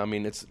back, now I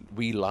mean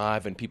we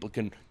live and people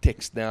can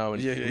text now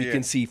and we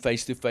can see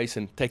face to face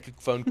and take a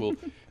phone call.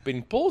 But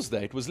in Paul's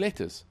day it was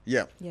letters.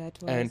 Yeah. Yeah, it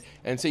was.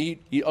 And so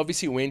he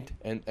obviously went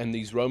and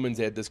these Romans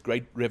had this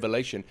great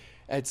revelation.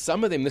 And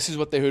some of them, this is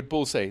what they heard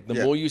Paul say, the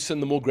more you sin,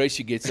 the more grace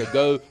you get. So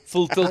go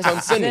full tilt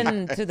on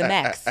sinning. Sin to the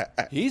max.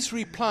 His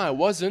reply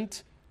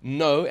wasn't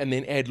no and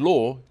then add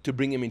law to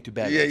bring him into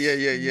balance.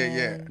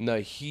 Yeah. No,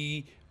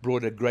 he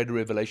brought a greater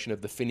revelation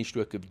of the finished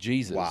work of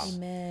Jesus. Wow.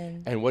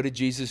 Amen. And what did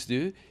Jesus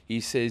do? He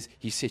says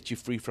he set you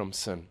free from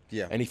sin.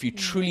 Yeah. And if you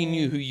truly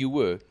knew who you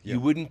were, you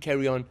wouldn't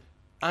carry on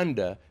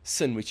under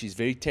sin, which is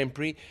very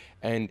temporary,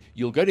 and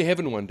you'll go to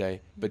heaven one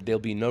day, but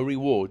there'll be no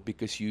reward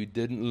because you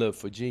didn't live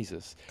for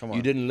Jesus. Come on.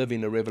 You didn't live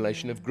in a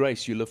revelation of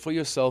grace. You live for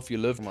yourself. You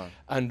live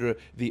under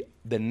the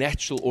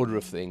natural order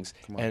of things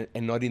and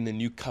not in the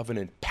new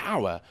covenant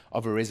power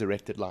of a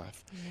resurrected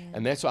life.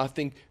 And that's why I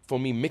think, for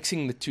me,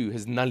 mixing the two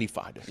has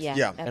nullified it.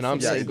 Yeah. And I'm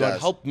Yeah, saying, it God,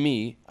 does. help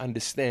me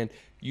understand.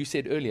 You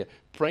said earlier,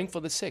 praying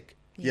for the sick.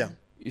 Yeah.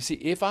 You see,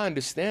 if I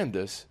understand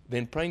this,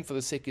 then praying for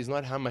the sick is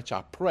not how much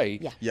I pray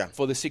Yeah.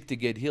 for the sick to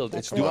get healed.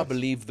 That's It's do I right.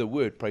 believe the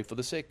word, pray for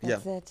the sick.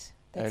 That's it.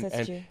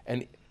 That's true.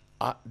 And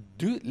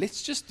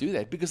let's just do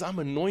that because I'm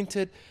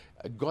anointed.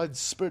 God's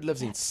Spirit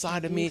lives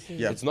inside of me.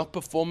 Absolutely. Yeah. It's not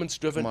performance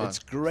driven. Come on. It's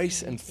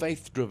grace and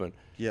faith driven.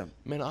 Yeah.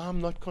 Man,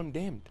 I'm not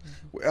condemned.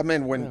 I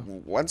mean,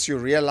 once you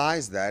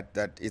realize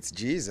that it's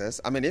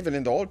Jesus, I mean, even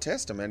in the Old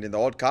Testament, in the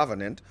Old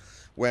Covenant,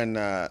 when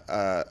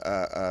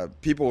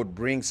people would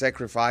bring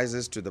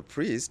sacrifices to the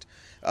priest,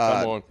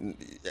 Come on.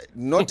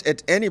 not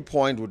at any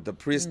point would the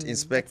priest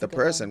inspect the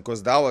person,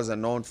 because that was a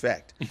known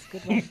fact.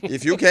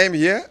 If you came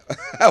here,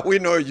 we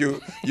know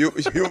you've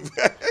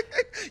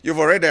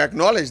already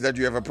acknowledged that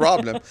you have a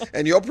problem,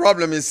 and your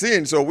problem is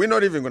sin. So we're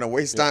not even going to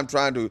waste time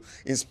trying to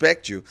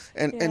inspect you.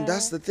 And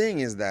that's the thing,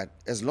 is that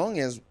as long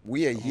as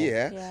we are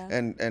here,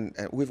 and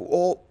we've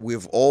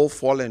all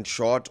fallen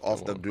short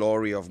of the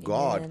glory of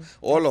God. Amen.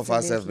 All of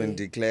us have been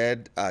Absolutely.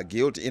 declared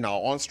guilty in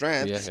our own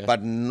strength,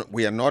 but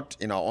we are not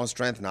in our own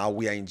strength now.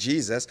 We are in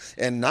Jesus,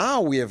 and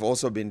now we have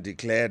also been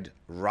declared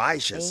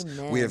righteous.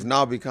 Amen. We have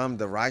now become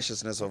the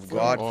righteousness of on.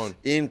 God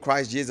in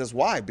Christ Jesus.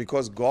 Why?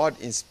 Because God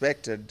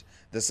inspected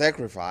the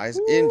sacrifice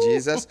in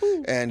Jesus,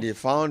 and he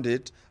found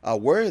it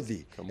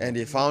worthy, and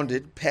he found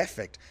it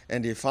perfect,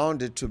 and he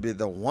found it to be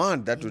the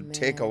one that would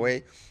take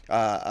away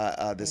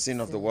the sin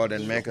of the world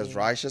and make us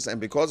righteous. And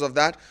because of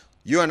that,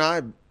 you and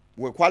I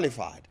were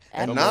qualified.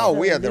 And now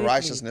we are the Absolutely.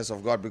 righteousness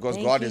of God, because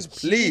Thank God you, is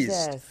pleased.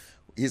 Jesus.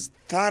 He's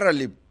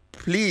thoroughly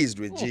pleased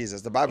with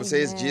Jesus. The Bible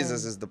says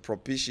Jesus is the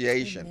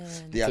propitiation, the It's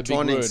a big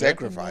atoning word, eh?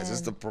 sacrifice.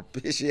 It's the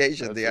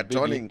propitiation, That's the a biggie.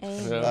 atoning.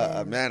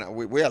 Amen. Man,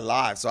 we're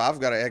alive, so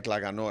I've got to act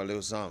like I know a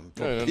little something.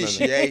 No.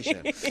 Propitiation.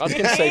 I was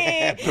going to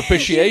say You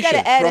propitiation.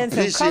 gotta add in some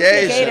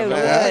complicated Propitiation,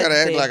 words. man. I gotta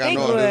act there. like I Big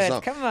know a little words.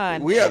 something. Come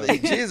on. We are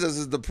Jesus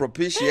is the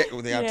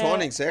propitiation, the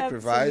atoning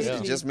sacrifice.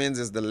 absolutely. It just means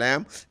it's the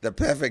lamb, the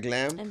perfect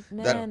lamb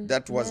And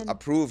that was man.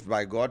 approved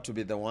by God to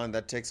be the one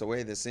that takes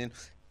away the sin.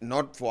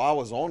 Not for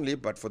ours only,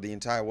 but for the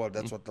entire world.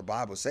 That's what the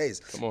Bible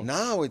says. on.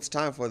 Now it's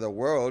time for the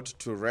world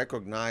to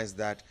recognize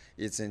that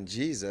it's in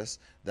Jesus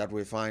that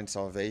we find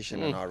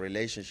salvation and our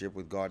relationship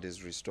with God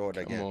is restored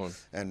again. on.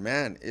 And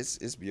man, it's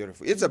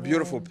beautiful. It's a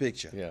beautiful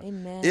picture. Yeah.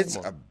 Amen. It's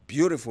a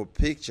beautiful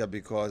picture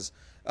because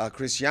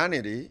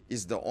Christianity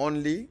is the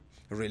only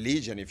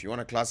religion, if you want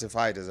to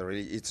classify it as a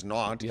religion, it's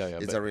not.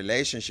 It's a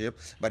relationship.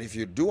 But if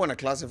you do want to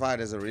classify it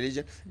as a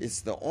religion,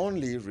 it's the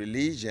only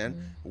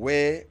religion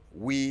where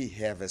we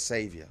have a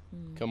savior.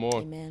 Come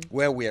on. Amen.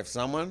 Where we have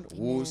someone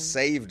who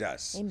saved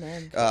us.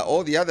 Amen.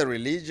 All the other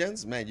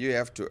religions, man, you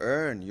have to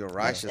earn your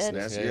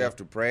righteousness. Yeah, You yeah. have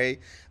to pray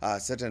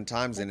certain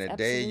times in a That's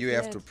day. You absolutely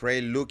have to it. pray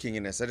looking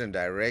in a certain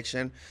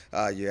direction.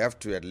 You have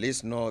to at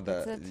least know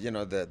the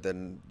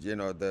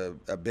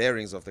That's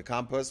bearings of the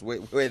compass,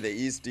 where the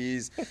east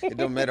is. It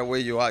don't matter where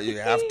you are. You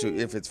have to.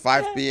 If it's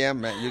 5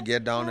 p.m., man, you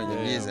get down on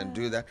your knees and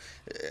do that.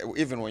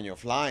 Even when you're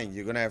flying,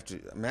 you're gonna have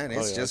to. Man,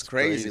 it's just it's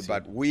crazy. crazy.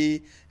 But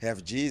we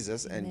have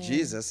Jesus, and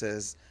Jesus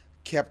has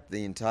kept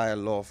the entire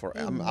law for.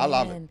 I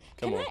love it. Amen.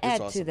 Come Can on. I add It's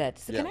to awesome. that?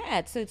 So Yeah. can I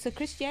add? So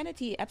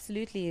Christianity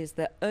absolutely is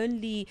the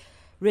only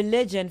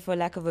religion, for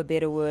lack of a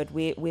better word,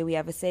 where we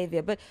have a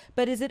savior.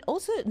 But is it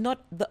also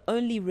not the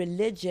only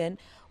religion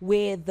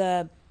where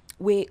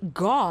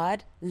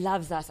God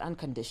loves us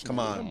unconditionally? Come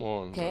on. Come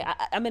on. Okay,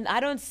 I mean, I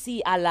don't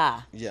see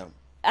Allah. Yeah.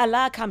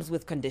 Allah comes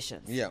with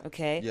conditions. Yeah,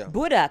 Okay. yeah.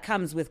 Buddha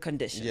comes with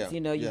conditions. Yeah,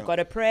 You've yeah. got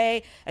to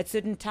pray at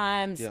certain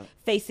times, Yeah.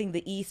 facing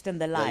the east and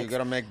the light. you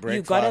gotta make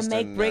You got to breakfast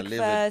make and, live it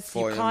breakfast.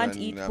 for You him can't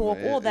and, eat I pork.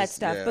 mean, all that it's-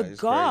 stuff. yeah, But it's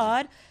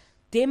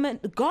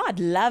God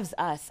loves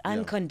us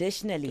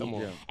unconditionally. Come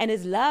on. Yeah. And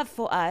his love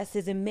for us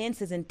is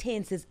immense, is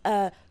intense, is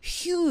a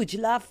huge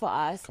love for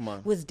us Come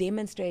on. was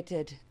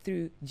demonstrated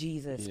through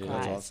Jesus Yeah.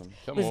 Christ. That's awesome.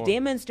 Come was on.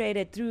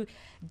 demonstrated through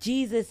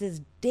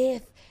Jesus'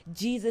 death,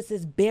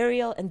 Jesus'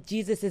 burial, and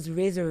Jesus'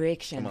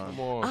 resurrection. Come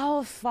on.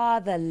 Our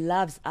Father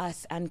loves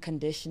us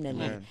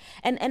unconditionally.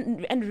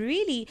 And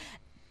really,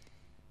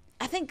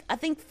 I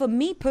think for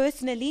me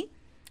personally,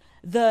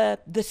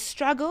 the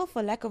struggle,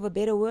 for lack of a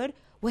better word,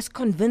 was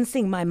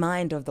convincing my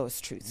mind of those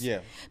truths. Yeah.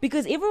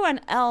 Because everyone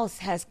else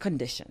has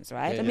conditions,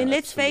 right? Yeah, I mean, yeah,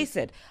 let's face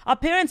it. Our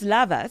parents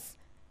love us,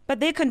 but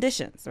they're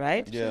conditions,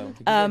 right? Yeah.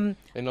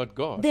 They're not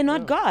God. They're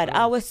not Yeah. God.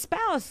 Our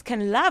spouse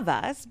can love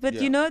us, but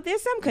Yeah.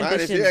 There's some Man, if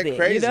conditions you act there.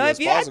 crazy, your If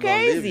you act spouse is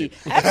gonna leave crazy,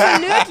 you.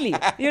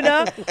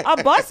 absolutely.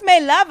 Our boss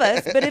may love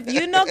us, but if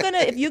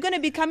you're gonna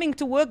be coming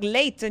to work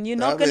late and you're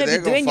not gonna they're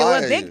be gonna doing your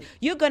work, fire you.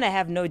 you're gonna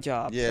have no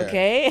job. Yeah.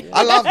 Okay.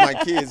 I love my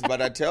kids,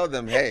 but I tell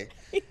them, hey,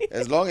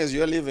 as long as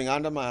you're living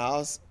under my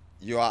house,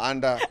 you are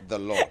under the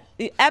law.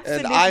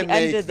 Absolutely And I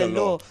make under the the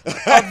law. law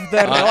of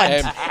the I rod.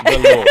 am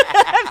the law.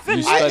 You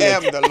I spell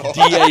am it the law.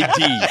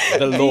 D-A-D,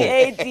 the law.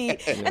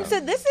 DAD. And so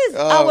this is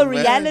Oh, our man.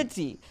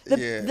 reality.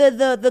 Yeah.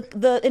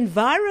 The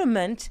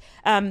environment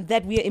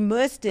that we are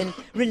immersed in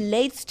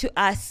relates to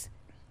us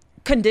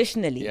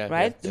conditionally, Yeah,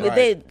 right? yeah,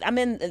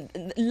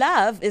 right.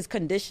 Love is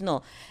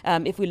conditional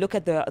if we look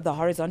at the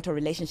horizontal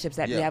relationships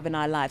that we Yeah. have in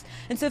our lives.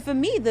 And so for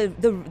me,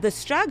 the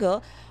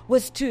struggle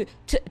was to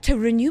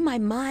renew my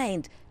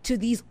mind to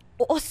these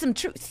awesome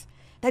truths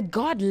that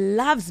God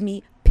loves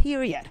me,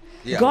 period.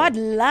 Yeah. God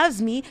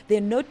loves me. There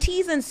are no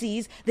T's and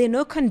C's. There are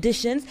no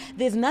conditions.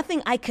 There's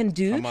nothing I can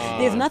do. Come on.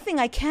 There's nothing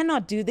I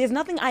cannot do. There's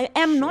nothing I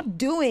am not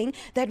doing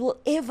that will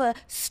ever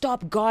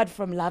stop God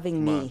from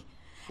loving me.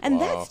 And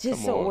Wow, that's just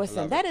come so on. awesome.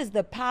 Love That is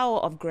the power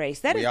of grace.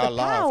 That We is are the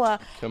power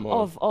loved. Come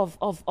on.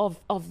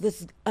 of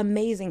this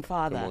amazing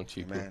Father. Come on,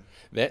 Chico. Man.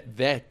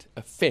 That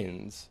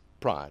offends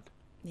pride.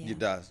 Yeah. It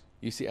does.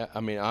 You see,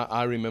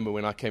 I remember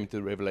when I came to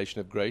the revelation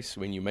of grace,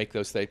 when you make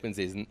those statements,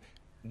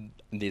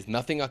 there's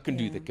nothing I can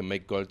do that can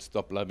make God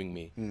stop loving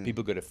me.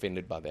 People got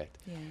offended by that.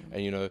 Yeah.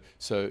 And,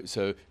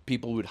 so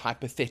people would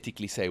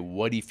hypothetically say,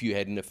 what if you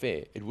had an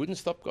affair? It wouldn't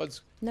stop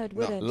God's No, it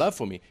wouldn't. love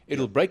for me.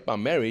 It'll break my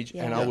marriage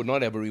and I Yeah. would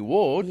not have a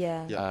reward.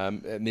 Yeah. Yeah.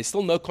 And there's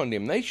still no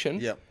condemnation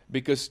Yeah.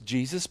 because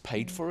Jesus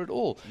paid for it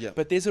all. Yeah.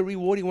 But there's a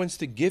reward he wants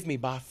to give me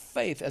by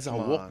faith as I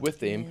walk on. with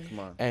him. Come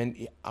on.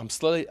 And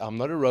I'm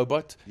not a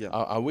robot. Yeah.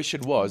 I wish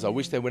it was. I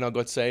wish that when I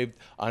got saved,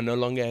 I no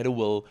longer had a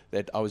will,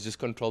 that I was just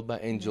controlled by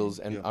angels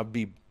and Yeah. I'd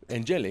be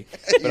angelic.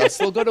 But I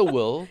still got a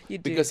will You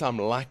do. because I'm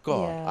like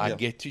God. Yeah. I Yeah.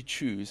 get to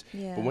choose.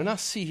 Yeah. But when I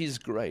see his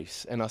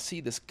grace and I see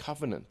this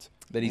covenant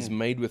that he's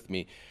made with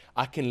me,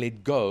 I can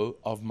let go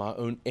of my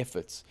own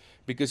efforts.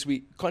 Because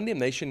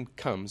condemnation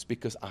comes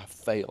because I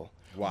fail.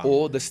 Wow.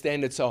 Or the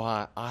standard's so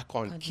high, I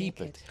can't keep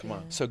make it. it. Come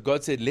on. So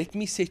God said, let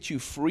me set you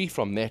free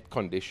from that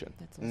condition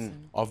That's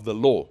awesome. of the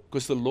law.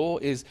 Because the law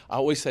is, I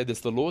always say this,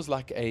 the law is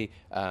like a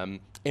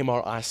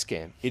MRI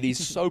scan. It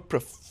is so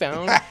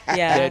profound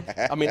Yeah.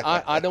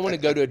 that, I don't want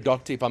to go to a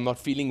doctor if I'm not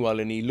feeling well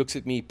and he looks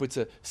at me, puts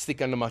a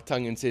stick under my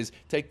tongue and says,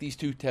 take these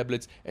 2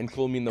 tablets and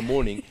call me in the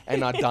morning,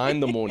 and I die in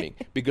the morning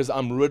because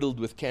I'm riddled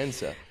with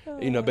cancer.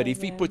 But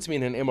if he puts me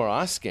in an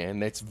MRI scan,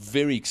 that's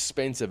very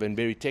expensive and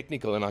very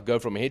technical, and I go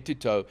from head to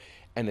toe,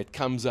 and it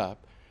comes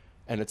up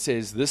and it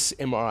says, this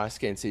MRI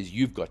scan says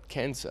you've got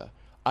cancer.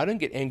 I don't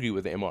get angry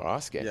with the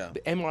MRI scan. Yeah. The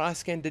MRI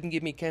scan didn't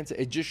give me cancer.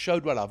 It just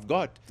showed what I've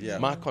got, Yeah.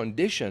 my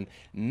condition.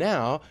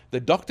 Now, the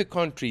doctor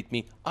can't treat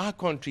me. I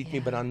can't treat me,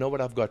 but I know what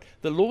I've got.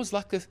 The law's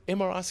like the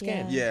MRI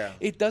scan. Yeah.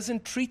 It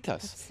doesn't treat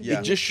us. Yeah.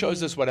 It just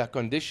shows us what our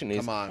condition is.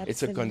 Come on.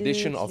 It's a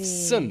condition of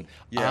Absolutely. sin.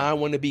 Yeah. I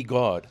want to be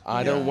God.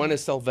 I don't Yeah. want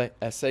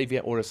a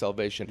savior or a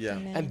salvation. Yeah.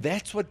 Amen. And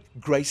that's what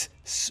grace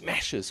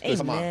smashes. 'Cause-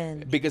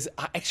 Amen. because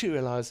I actually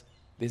realized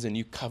there's a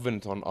new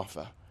covenant on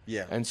offer.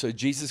 Yeah. And so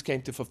Jesus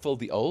came to fulfill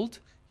the old.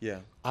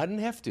 Yeah. I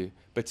didn't have to.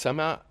 But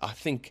somehow I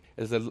think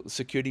as a little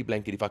security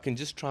blanket, if I can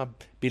just try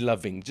be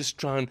loving, just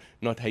try and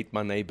not hate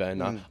my neighbor.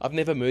 And I've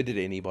never murdered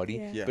anybody.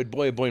 Yeah. Yeah. But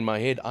boy, in my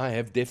head, I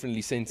have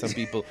definitely sent some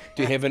people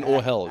to heaven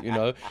or hell,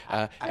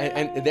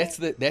 and that's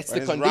the When he's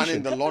condition.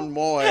 running the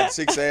lawnmower at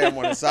 6 a.m.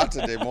 on a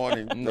Saturday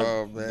morning.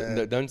 Oh, man.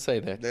 No, don't say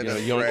that. They're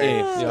You're on afraid.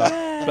 air. Oh,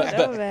 Yeah. man.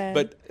 Oh, man.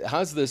 But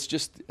how's this?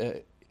 Just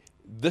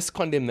this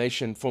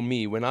condemnation for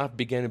me when I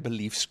began to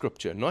believe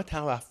Scripture, not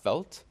how I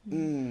felt,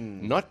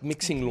 not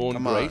mixing law and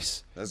Come on.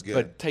 grace, That's good.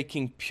 but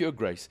taking pure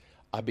grace.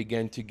 I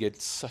began to get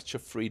such a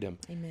freedom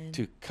Amen.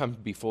 to come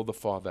before the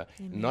Father,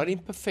 not in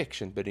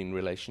perfection, but in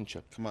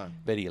relationship. Come on.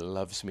 That He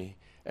loves me.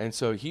 And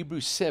so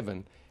Hebrews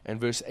 7 and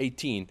verse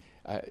 18,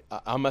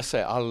 I must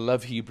say, I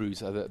love Hebrews.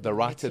 The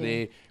writer too.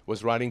 there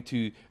was writing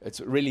to, it's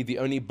really the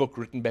only book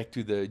written back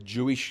to the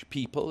Jewish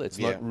people. It's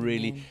Yeah. not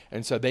really,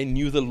 and so they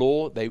knew the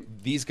law.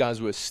 These guys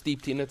were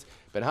steeped in it.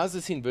 But how's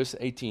this in verse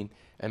 18?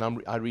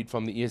 And I read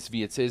from the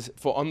ESV. It says,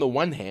 for on the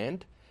one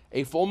hand,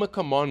 a former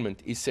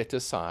commandment is set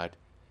aside.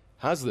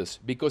 How's this?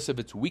 Because of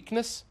its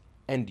weakness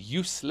and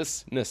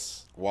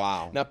uselessness.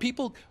 Wow. Now,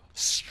 people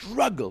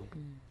struggle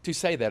to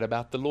say that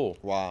about the law.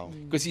 Wow.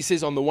 Because he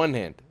says on the one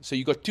hand, so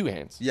you got 2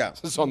 hands. Yeah.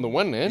 So it's on the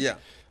one hand, Yeah.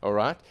 all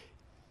right,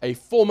 a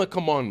former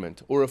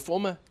commandment or a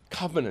former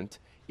covenant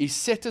is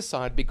set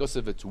aside because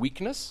of its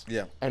weakness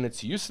Yeah. and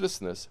its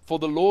uselessness. For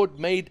the law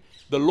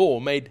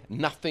made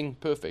nothing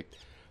perfect.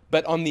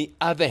 But on the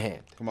other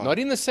hand, Come on. not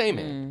in the same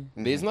hand,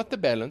 there's not the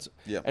balance.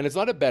 Yeah. And it's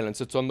not a balance,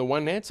 it's on the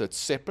one hand, so it's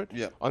separate.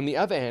 Yeah. On the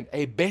other hand,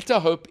 a better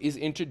hope is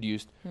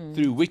introduced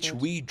through which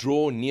we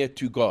draw near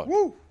to God.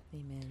 Woo.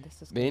 Amen.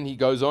 This is Then he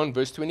goes on,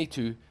 verse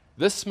 22,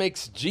 this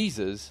makes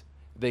Jesus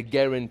the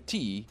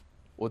guarantee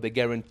or the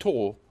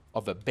guarantor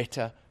of a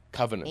better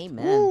covenant.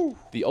 Amen.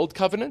 The old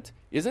covenant,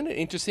 isn't it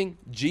interesting?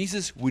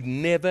 Jesus would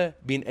never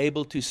been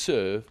able to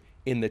serve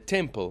in the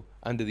temple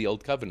under the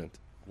old covenant.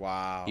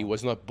 Wow. He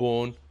was not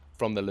born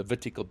from the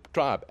Levitical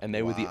tribe, and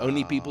they were the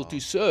only people to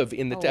serve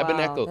in the Oh, wow.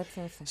 tabernacle. That's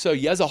awesome. So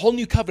he has a whole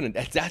new covenant.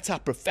 That's how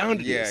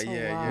profound it is.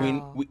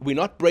 wow. We're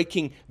not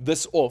breaking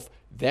this off.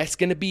 That's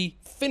going to be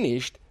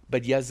finished,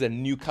 but he has a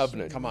new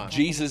covenant. Come on.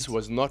 Jesus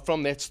was not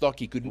from that stock.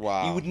 He couldn't.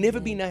 Wow. He would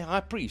never be a high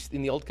priest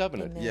in the old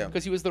covenant. Amen. Yeah.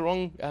 Because he was the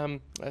wrong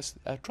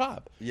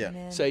tribe. Yeah.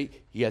 Amen. So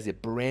he has a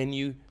brand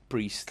new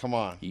priest. Come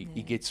on. He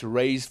gets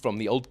raised from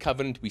the old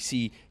covenant. We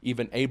see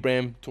even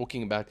Abraham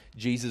talking about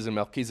Jesus and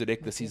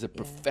Melchizedek. This is a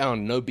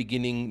profound, no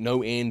beginning,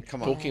 no end,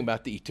 talking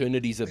about the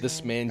eternities of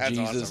this man, That's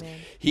Jesus. awesome.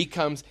 He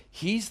comes,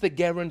 he's the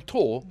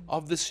guarantor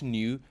of this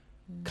new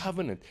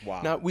covenant.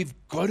 Wow. Now, we've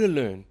got to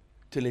learn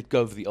to let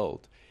go of the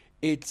old.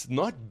 It's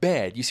not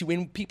bad. You see,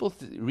 when people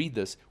read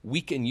this,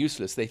 weak and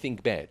useless, they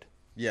think bad.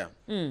 Yeah.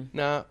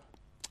 Now,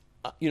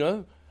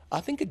 I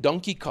think a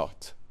donkey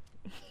cart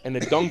and a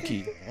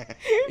donkey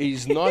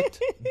is not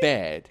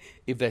bad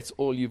if that's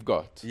all you've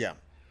got. Yeah.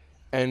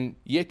 And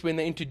yet, when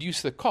they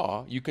introduce the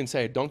car, you can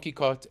say a donkey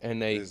cart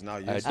and Is now a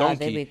useless. there we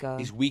donkey go.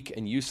 is weak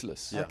and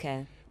useless.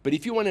 Okay. But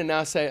if you want to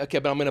now say, okay,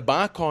 but I'm going to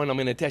buy a car and I'm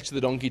going to attach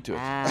the donkey to it.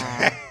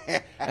 Ah.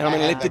 And I'm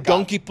going to let the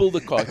donkey pull the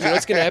cart. You know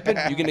what's going to happen?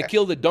 You're going to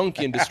kill the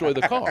donkey and destroy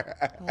the car.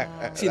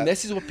 See, and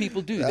this is what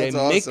people do. They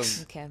That's mix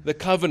awesome. Okay. the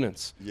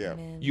covenants. Yeah.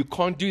 Amen. You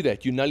can't do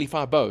that. You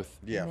nullify both.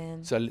 Yeah.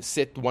 Amen. So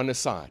set one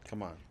aside.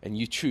 Come on. And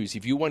you choose.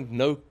 If you want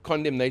no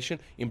condemnation,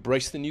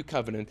 embrace the new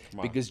covenant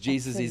because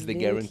Jesus is the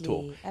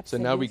guarantor. Absolutely. So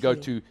now we go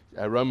Absolutely.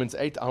 to Romans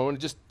 8. I want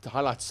to just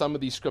highlight some of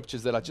these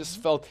scriptures that I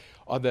just felt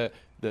are the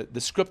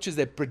scriptures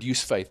that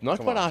produce faith. Not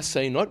what I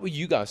say, not what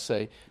you guys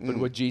say, but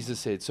what Jesus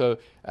said. So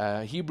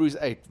Hebrews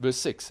 8, verse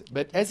 6.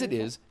 But as it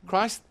is,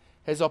 Christ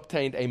has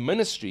obtained a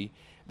ministry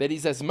that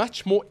is as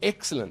much more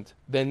excellent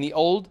than the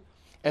old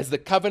as the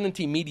covenant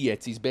he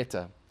mediates is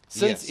better,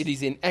 since Yes. it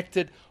is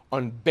enacted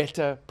on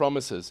better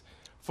promises.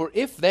 For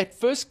if that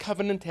first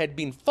covenant had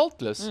been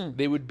faultless,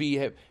 there would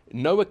be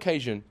no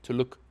occasion to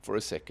look for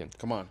a second.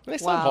 Come on.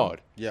 That's Wow. not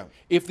hard. Yeah.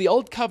 If the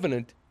old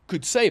covenant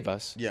could save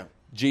us, Yeah.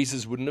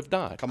 Jesus wouldn't have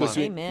died. Come Because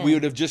on. Amen. we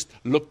would have just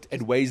looked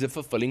at ways of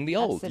fulfilling the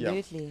old.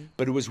 Absolutely.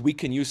 But it was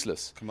weak and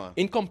useless. Come on.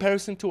 In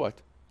comparison to what?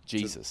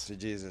 Jesus. To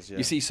Jesus. Yeah.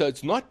 You see, so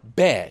it's not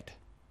bad.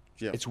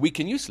 Yeah. It's weak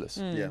and useless.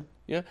 Yeah.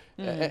 Yeah,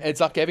 it's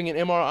like having an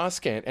MRI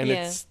scan, and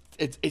Yeah.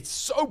 it's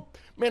so,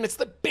 man, it's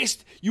the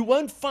best. You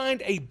won't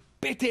find a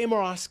better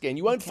MRI scan.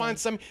 You won't find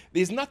some.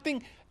 There's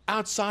nothing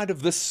outside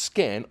of this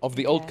scan of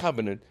the old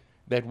covenant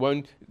that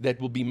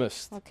will be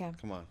missed. Okay.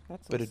 Come on.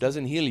 That's But it awesome.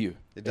 doesn't heal you.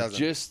 It doesn't.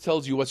 just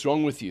tells you what's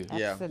wrong with you.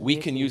 Yeah. Weak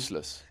and Absolutely.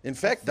 useless. In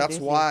fact, that's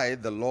Absolutely. why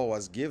the law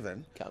was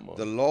given. Come on.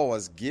 The law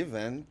was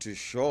given to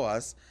show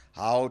us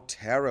how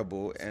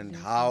terrible and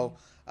how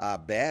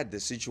bad the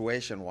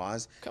situation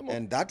was. Come on.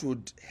 And that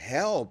would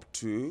help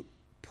to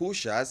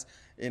push us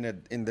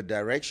in the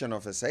direction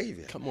of a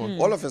savior. Come on.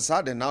 All of a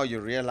sudden now you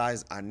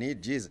realize I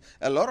need Jesus.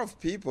 A lot of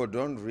people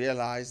don't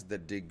realize the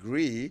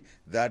degree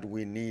that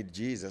we need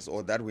Jesus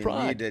or that we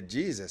Pride. needed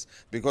Jesus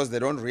because they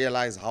don't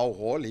realize how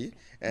holy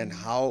and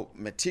how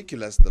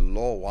meticulous the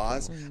law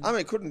was. I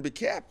mean, it couldn't be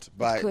kept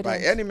by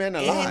couldn't. any man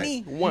alive.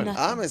 Anyone.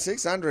 I'm a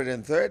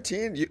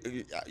 613.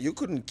 You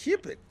couldn't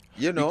keep it.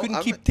 You know, You couldn't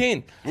I keep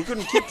mean, 10. We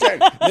couldn't keep 10.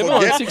 Never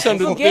mind Forget-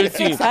 613. Forget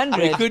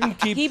 600. We couldn't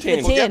keep Keep 10.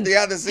 the Forget 10. the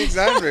other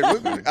 600. We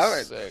could, all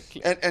right.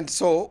 Exactly. And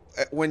so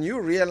when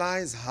you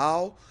realize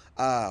how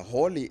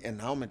holy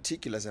and how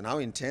meticulous and how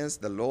intense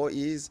the law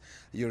is,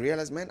 you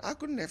realize, man, I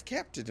couldn't have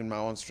kept it in my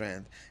own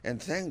strength.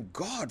 And thank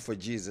God for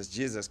Jesus.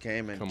 Jesus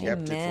came and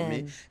kept it for me.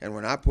 Amen. And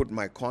when I put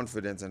my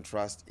confidence and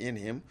trust in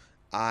him,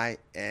 I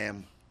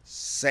am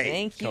saved.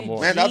 Thank you, Come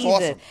on. Man, that's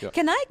Jesus. awesome. Yeah.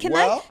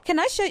 Can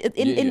I show you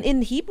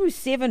in Hebrews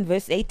 7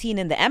 verse 18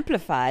 in the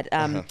Amplified,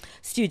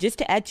 Stu, just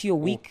to add to your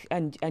weak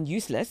and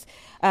useless,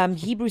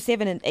 Hebrews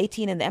 7 and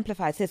 18 in the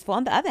Amplified says, for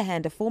on the other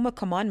hand, a former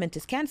commandment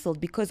is cancelled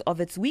because of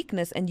its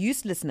weakness and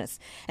uselessness.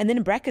 And then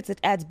in brackets it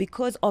adds,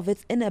 because of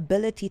its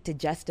inability to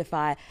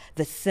justify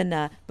the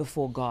sinner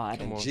before God.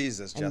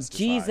 Jesus And justified.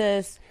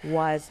 Jesus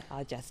was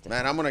our justice.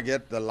 Man, I'm going to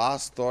get the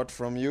last thought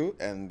from you,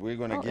 and we're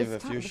going to Oh, give a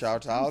it's few time.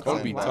 shout outs.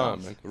 Can't be and,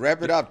 time, man.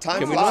 Wrap it up. Time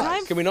Can we flies.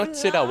 not, can we not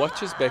set our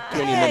watches back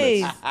 20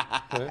 Hey.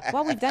 minutes?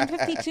 Well, we've done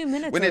 52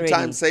 minutes We need already.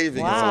 time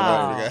saving in South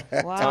Wow.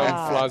 Africa. Wow.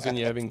 Time flies when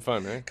you're having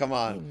fun, eh? Come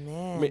on. I,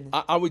 Amen. mean,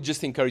 I would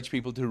just encourage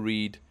people to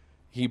read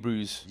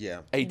Hebrews Yeah.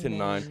 8 and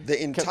 9.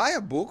 The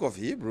entire book of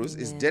Hebrews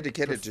is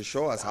dedicated to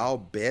show us how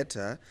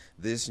better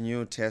this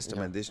New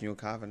Testament, this new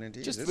covenant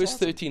is. Just It's verse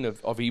awesome. 13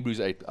 of Hebrews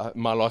 8,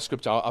 my last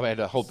scripture, I've had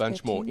a whole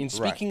bunch more. In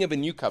speaking of a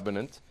new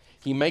covenant,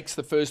 he makes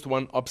the first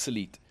one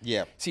obsolete.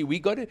 Yeah. See, we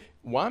got to,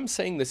 why I'm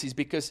saying this is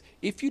because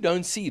if you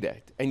don't see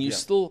that and you Yeah.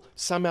 still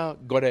somehow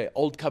got an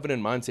old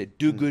covenant mindset,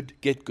 do good,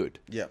 get good.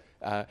 Yeah.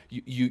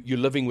 You're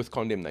living with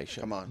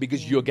condemnation. Come on.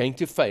 Because you're going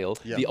to fail.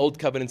 Yeah. The old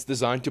covenant's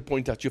designed to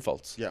point out your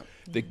faults. Yeah.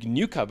 The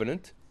new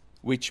covenant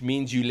which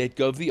means you let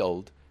go of the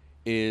old,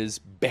 is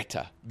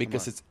better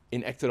because it's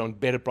enacted on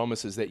better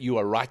promises that you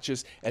are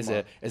righteous as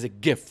a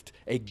gift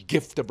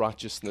of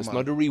righteousness,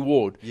 not a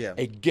reward,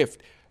 a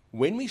gift.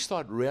 When we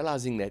start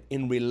realizing that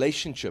in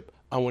relationship,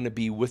 I want to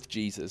be with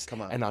Jesus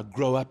and I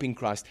grow up in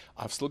Christ.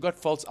 I've still got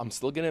faults. I'm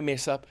still going to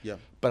mess up,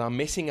 but I'm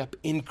messing up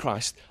in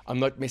Christ. I'm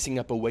not messing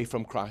up away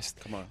from Christ.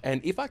 And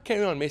if I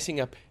carry on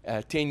messing up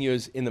 10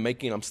 years in the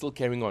making, I'm still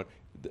carrying on.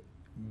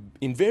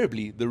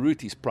 Invariably, the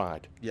root is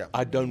pride.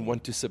 I don't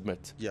want to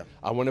submit.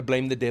 I want to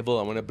blame the devil.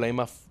 I want to blame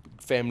my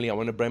family. I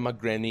want to blame my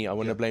granny. I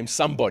want to blame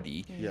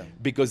somebody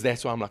because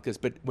that's why I'm like this.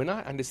 But when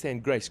I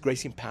understand grace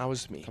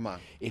empowers me.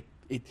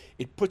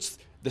 It puts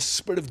the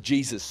Spirit of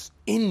Jesus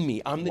in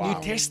me. I'm the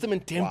New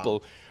Testament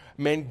temple.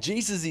 Man,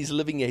 Jesus is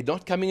living here,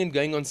 not coming and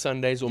going on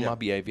Sundays or my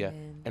behavior.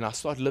 And I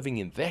start living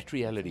in that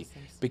reality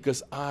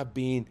because I've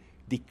been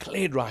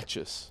declared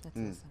righteous.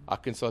 I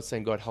can start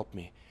saying, God, help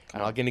me.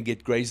 And I'm going to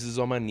get grazes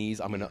on my knees.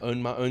 I'm going to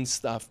own my own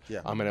stuff.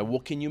 I'm going to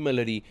walk in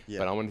humility.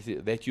 But I want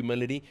to that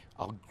humility,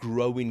 I'll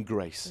grow in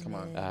grace.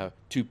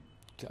 To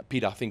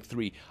Peter, I think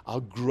 3. I'll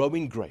grow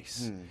in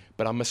grace,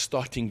 but I must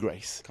start in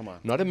grace.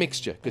 Not a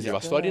mixture. Because if I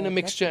start in a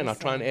mixture and I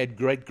try and add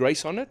great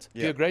grace on it,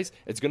 pure grace,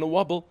 it's going to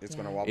wobble. It's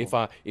going to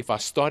wobble. If I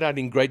start out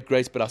in great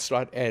grace, but I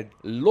start add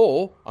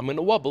law, I'm going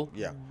to wobble.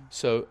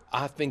 So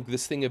I think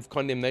this thing of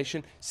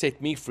condemnation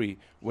set me free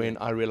when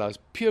I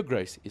realized pure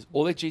grace is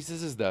all that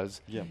Jesus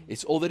does.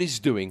 It's all that he's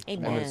doing.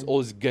 And it's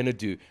all he's going to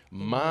do.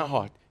 My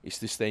heart is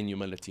to stay in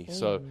humility.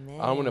 So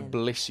I want to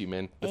bless you,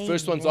 man. The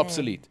first one's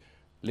obsolete.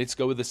 Let's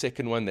go with the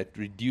second one that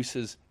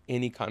reduces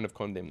any kind of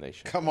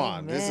condemnation. Come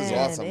on. This is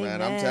awesome,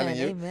 man. I'm telling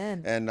you.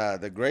 And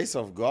the grace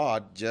of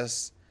God,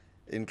 just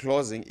in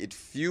closing, it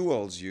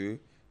fuels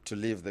you to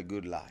live the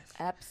good life.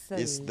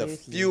 Absolutely. It's the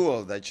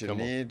fuel that you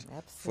need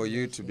for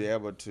you to be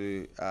able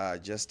to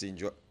just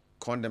enjoy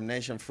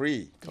condemnation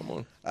free. Come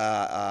on.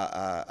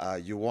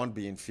 You won't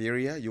be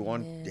inferior. You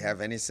won't have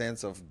any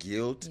sense of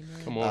guilt.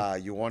 Come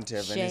on. You won't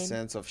have any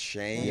sense of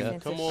shame.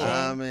 Come on.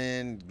 I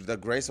mean, the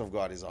grace of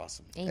God is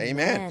awesome.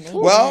 Amen. Amen.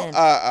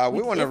 Well,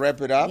 we want to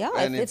wrap it up,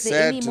 and if it's there are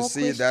sad any to more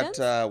see that questions?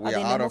 we Are are there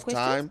no out more of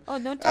questions? time. Oh,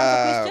 no time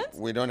for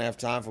questions? We don't have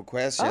time for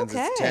questions.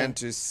 Okay. It's 10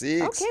 to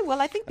 6. Okay,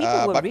 well, I think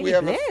people were but really we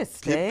have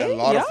blessed. a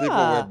lot of people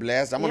were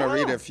blessed. I'm going to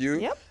read a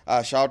few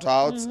shout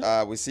outs.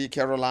 We see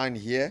Caroline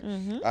here.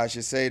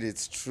 She said,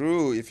 it's true.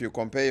 If you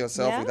compare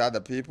yourself with other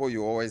people,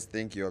 you always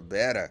think you're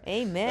better.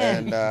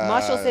 Amen. And,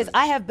 Marshall says,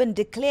 I have been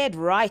declared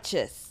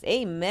righteous.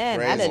 Amen.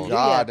 Praise Hallelujah,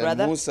 God.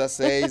 brother. And Musa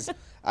says,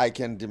 I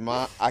can't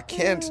demand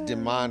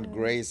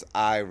grace,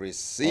 I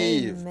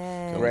receive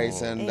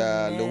grace. And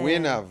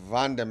Luwina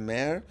van der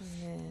Merwe.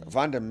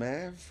 Van der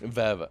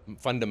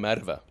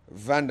Merwe.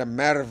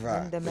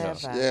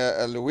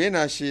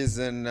 Luwina, she's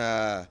in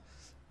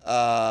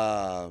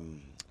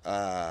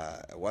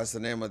what's the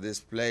name of this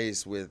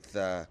place with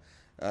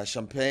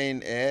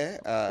Champagne Air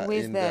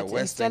in the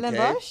Western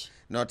Cape?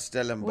 Not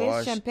Stellenbosch.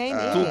 Where's Champagne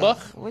Air?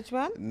 Tulbach? Which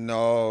one?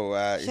 No,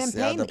 it's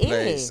the other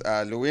place.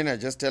 Luwina,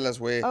 just tell us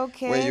where you're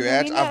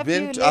at. Luwina, I've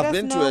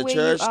been to a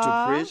church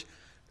to preach.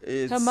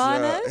 It's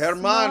Hermanus?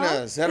 Hermanus.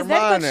 No? Is that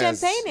what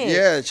Champagne is?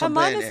 Yeah,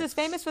 Champagne. Hermanus is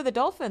famous for the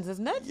dolphins,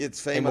 isn't it? It's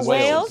famous.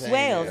 Wales,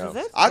 Champagne, is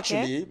it?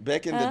 Actually,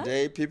 back in the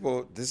day,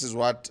 people, this is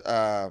what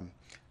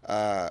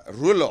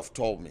Rulof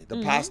told me,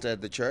 the pastor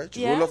at the church.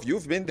 Rulof,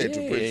 you've been there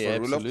to preach for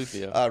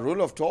Rulof.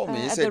 Rulof told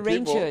me, he said at the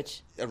Rain people,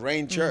 Church.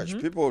 Rain Church,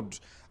 people would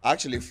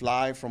actually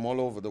fly from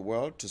all over the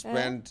world to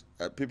spend,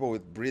 people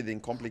with breathing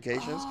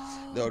complications,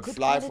 they would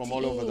fly from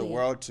all over the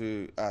world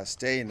to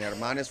stay in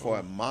Hermanus for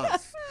a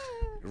month.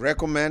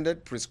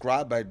 Recommended,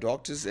 prescribed by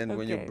doctors, and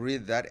when you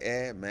breathe that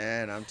air,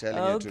 man, I'm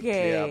telling you to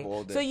clear up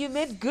all the... So you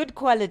meant good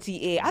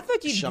quality air. I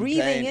thought you were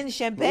breathing in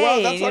champagne.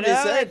 Well, that's what he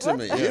said to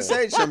me. He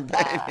said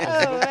champagne.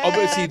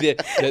 Obviously, the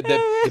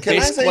Can I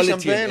best say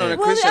quality champagne on a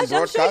Well, Christian I'm sure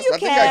broadcast? you I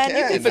think I can. You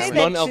can. can If it's say that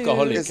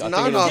non-alcoholic, It's I think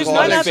it's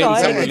non-alcoholic. offend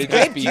some It's religious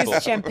grape people.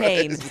 juice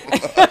champagne.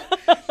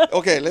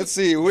 Okay, let's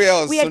see. Who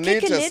else? We had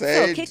Sunita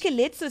said...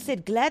 Kikeletso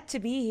said, glad to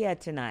be here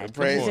tonight.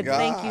 Praise He said, God.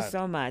 thank you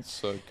so much.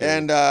 So good.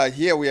 And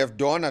here we have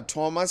Donna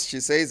Thomas.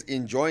 She says,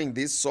 enjoying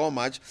this so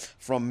much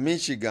from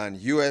Michigan,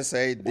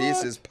 USA.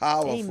 This is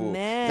powerful.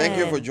 Amen. Thank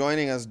you for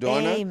joining us,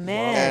 Donna.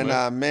 Amen.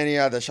 And many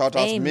other shout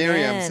outs. Amen.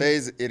 Miriam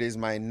says, it is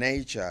my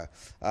nature.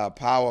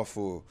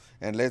 Powerful.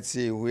 And let's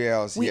see who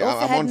else. We here.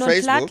 also I'm had on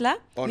Nontlantla. Facebook.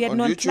 On We had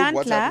YouTube.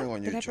 What's happening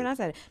on Did I YouTube? pronounce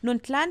that?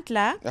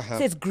 Nontlantla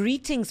says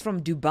greetings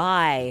from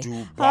Dubai.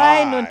 Dubai.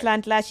 Hi,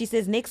 Nontlantla. She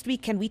says next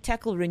week can we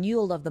tackle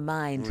renewal of the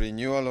mind?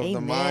 Renewal of the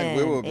mind.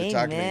 We will be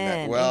tackling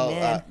that.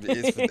 Well,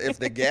 if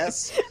the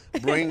guests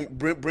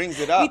brings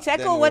it up, We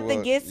tackle then what we the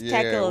will. guest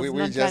tackles,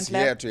 We're just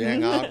Nontlantla. here to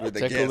hang out with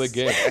the Tackle the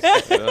guests.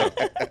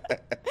 guests.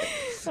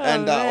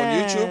 And on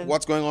man. YouTube,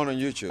 what's going on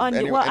YouTube? I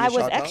was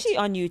shout-outs? actually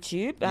on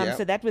YouTube, Yeah.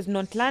 so that was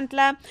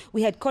Nontlantla.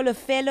 We had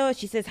Kolofelo.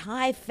 She says,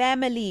 hi,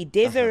 family.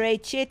 Desiree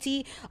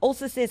Chetty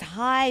also says,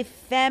 hi,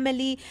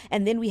 family.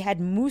 And then we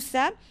had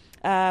Musa.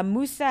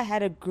 Musa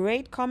had a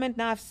great comment.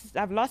 Now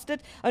I've lost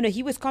it. Oh no,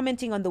 he was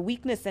commenting on the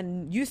weakness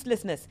and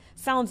uselessness.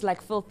 Sounds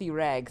like filthy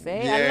rags.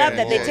 Eh? I love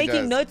that. They're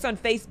taking notes on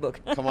Facebook.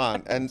 Come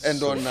on. And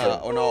on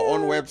our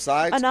own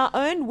website. On our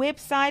own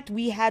website,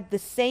 we had the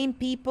same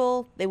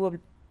people. They were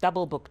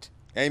double booked.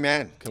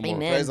 Amen. Come on.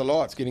 Amen. Praise the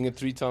Lord. It's getting it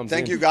 3 times.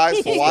 Thank in. you guys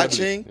for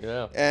watching.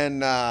 Yeah.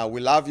 And we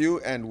love you,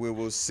 and we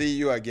will see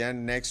you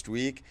again next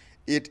week.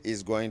 It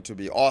is going to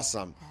be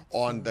awesome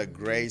on the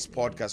Grace Podcast.